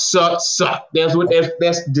 Suck. That's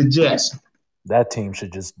the Jets. That team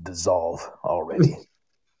should just dissolve already.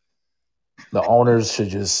 The owners should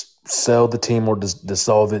just sell the team or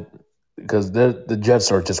dissolve it, because the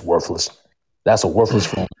Jets are just worthless. That's a worthless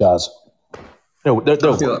franchise.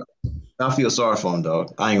 I feel sorry for them,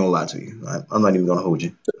 dog. I ain't gonna lie to you. I'm not even gonna hold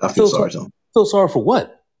you. I feel sorry for them. Feel sorry for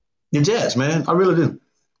what? The Jets, man. I really do.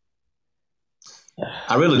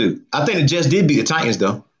 I think the Jets did beat the Titans,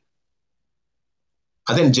 though.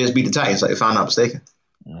 I think the Jets beat the Titans, if I'm not mistaken.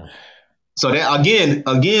 So that again,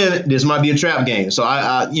 this might be a trap game. So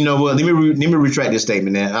let me retract this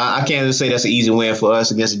statement. Then I can't just say that's an easy win for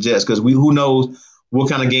us against the Jets, because who knows what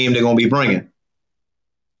kind of game they're gonna be bringing.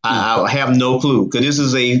 I have no clue, because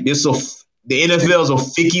the NFL is a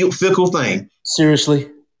fickle thing. Seriously,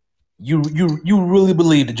 you really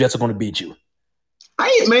believe the Jets are going to beat you?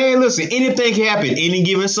 Man, listen, anything can happen any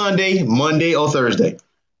given Sunday, Monday, or Thursday,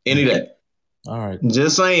 any day. All right.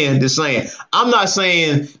 Just saying. I'm not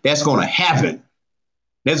saying that's going to happen.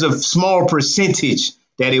 There's a small percentage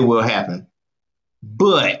that it will happen.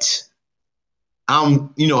 But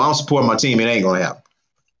I'm supporting my team. It ain't going to happen.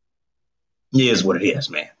 It is what it is,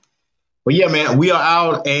 man. But yeah, man, we are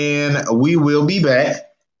out, and we will be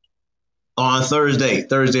back on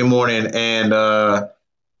Thursday morning, and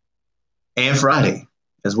Friday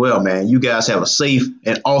as well, man. You guys have a safe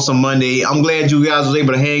and awesome Monday. I'm glad you guys was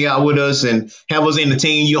able to hang out with us and have us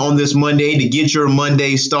entertain you on this Monday to get your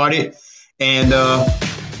Monday started. And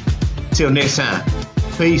till next time,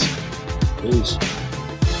 peace.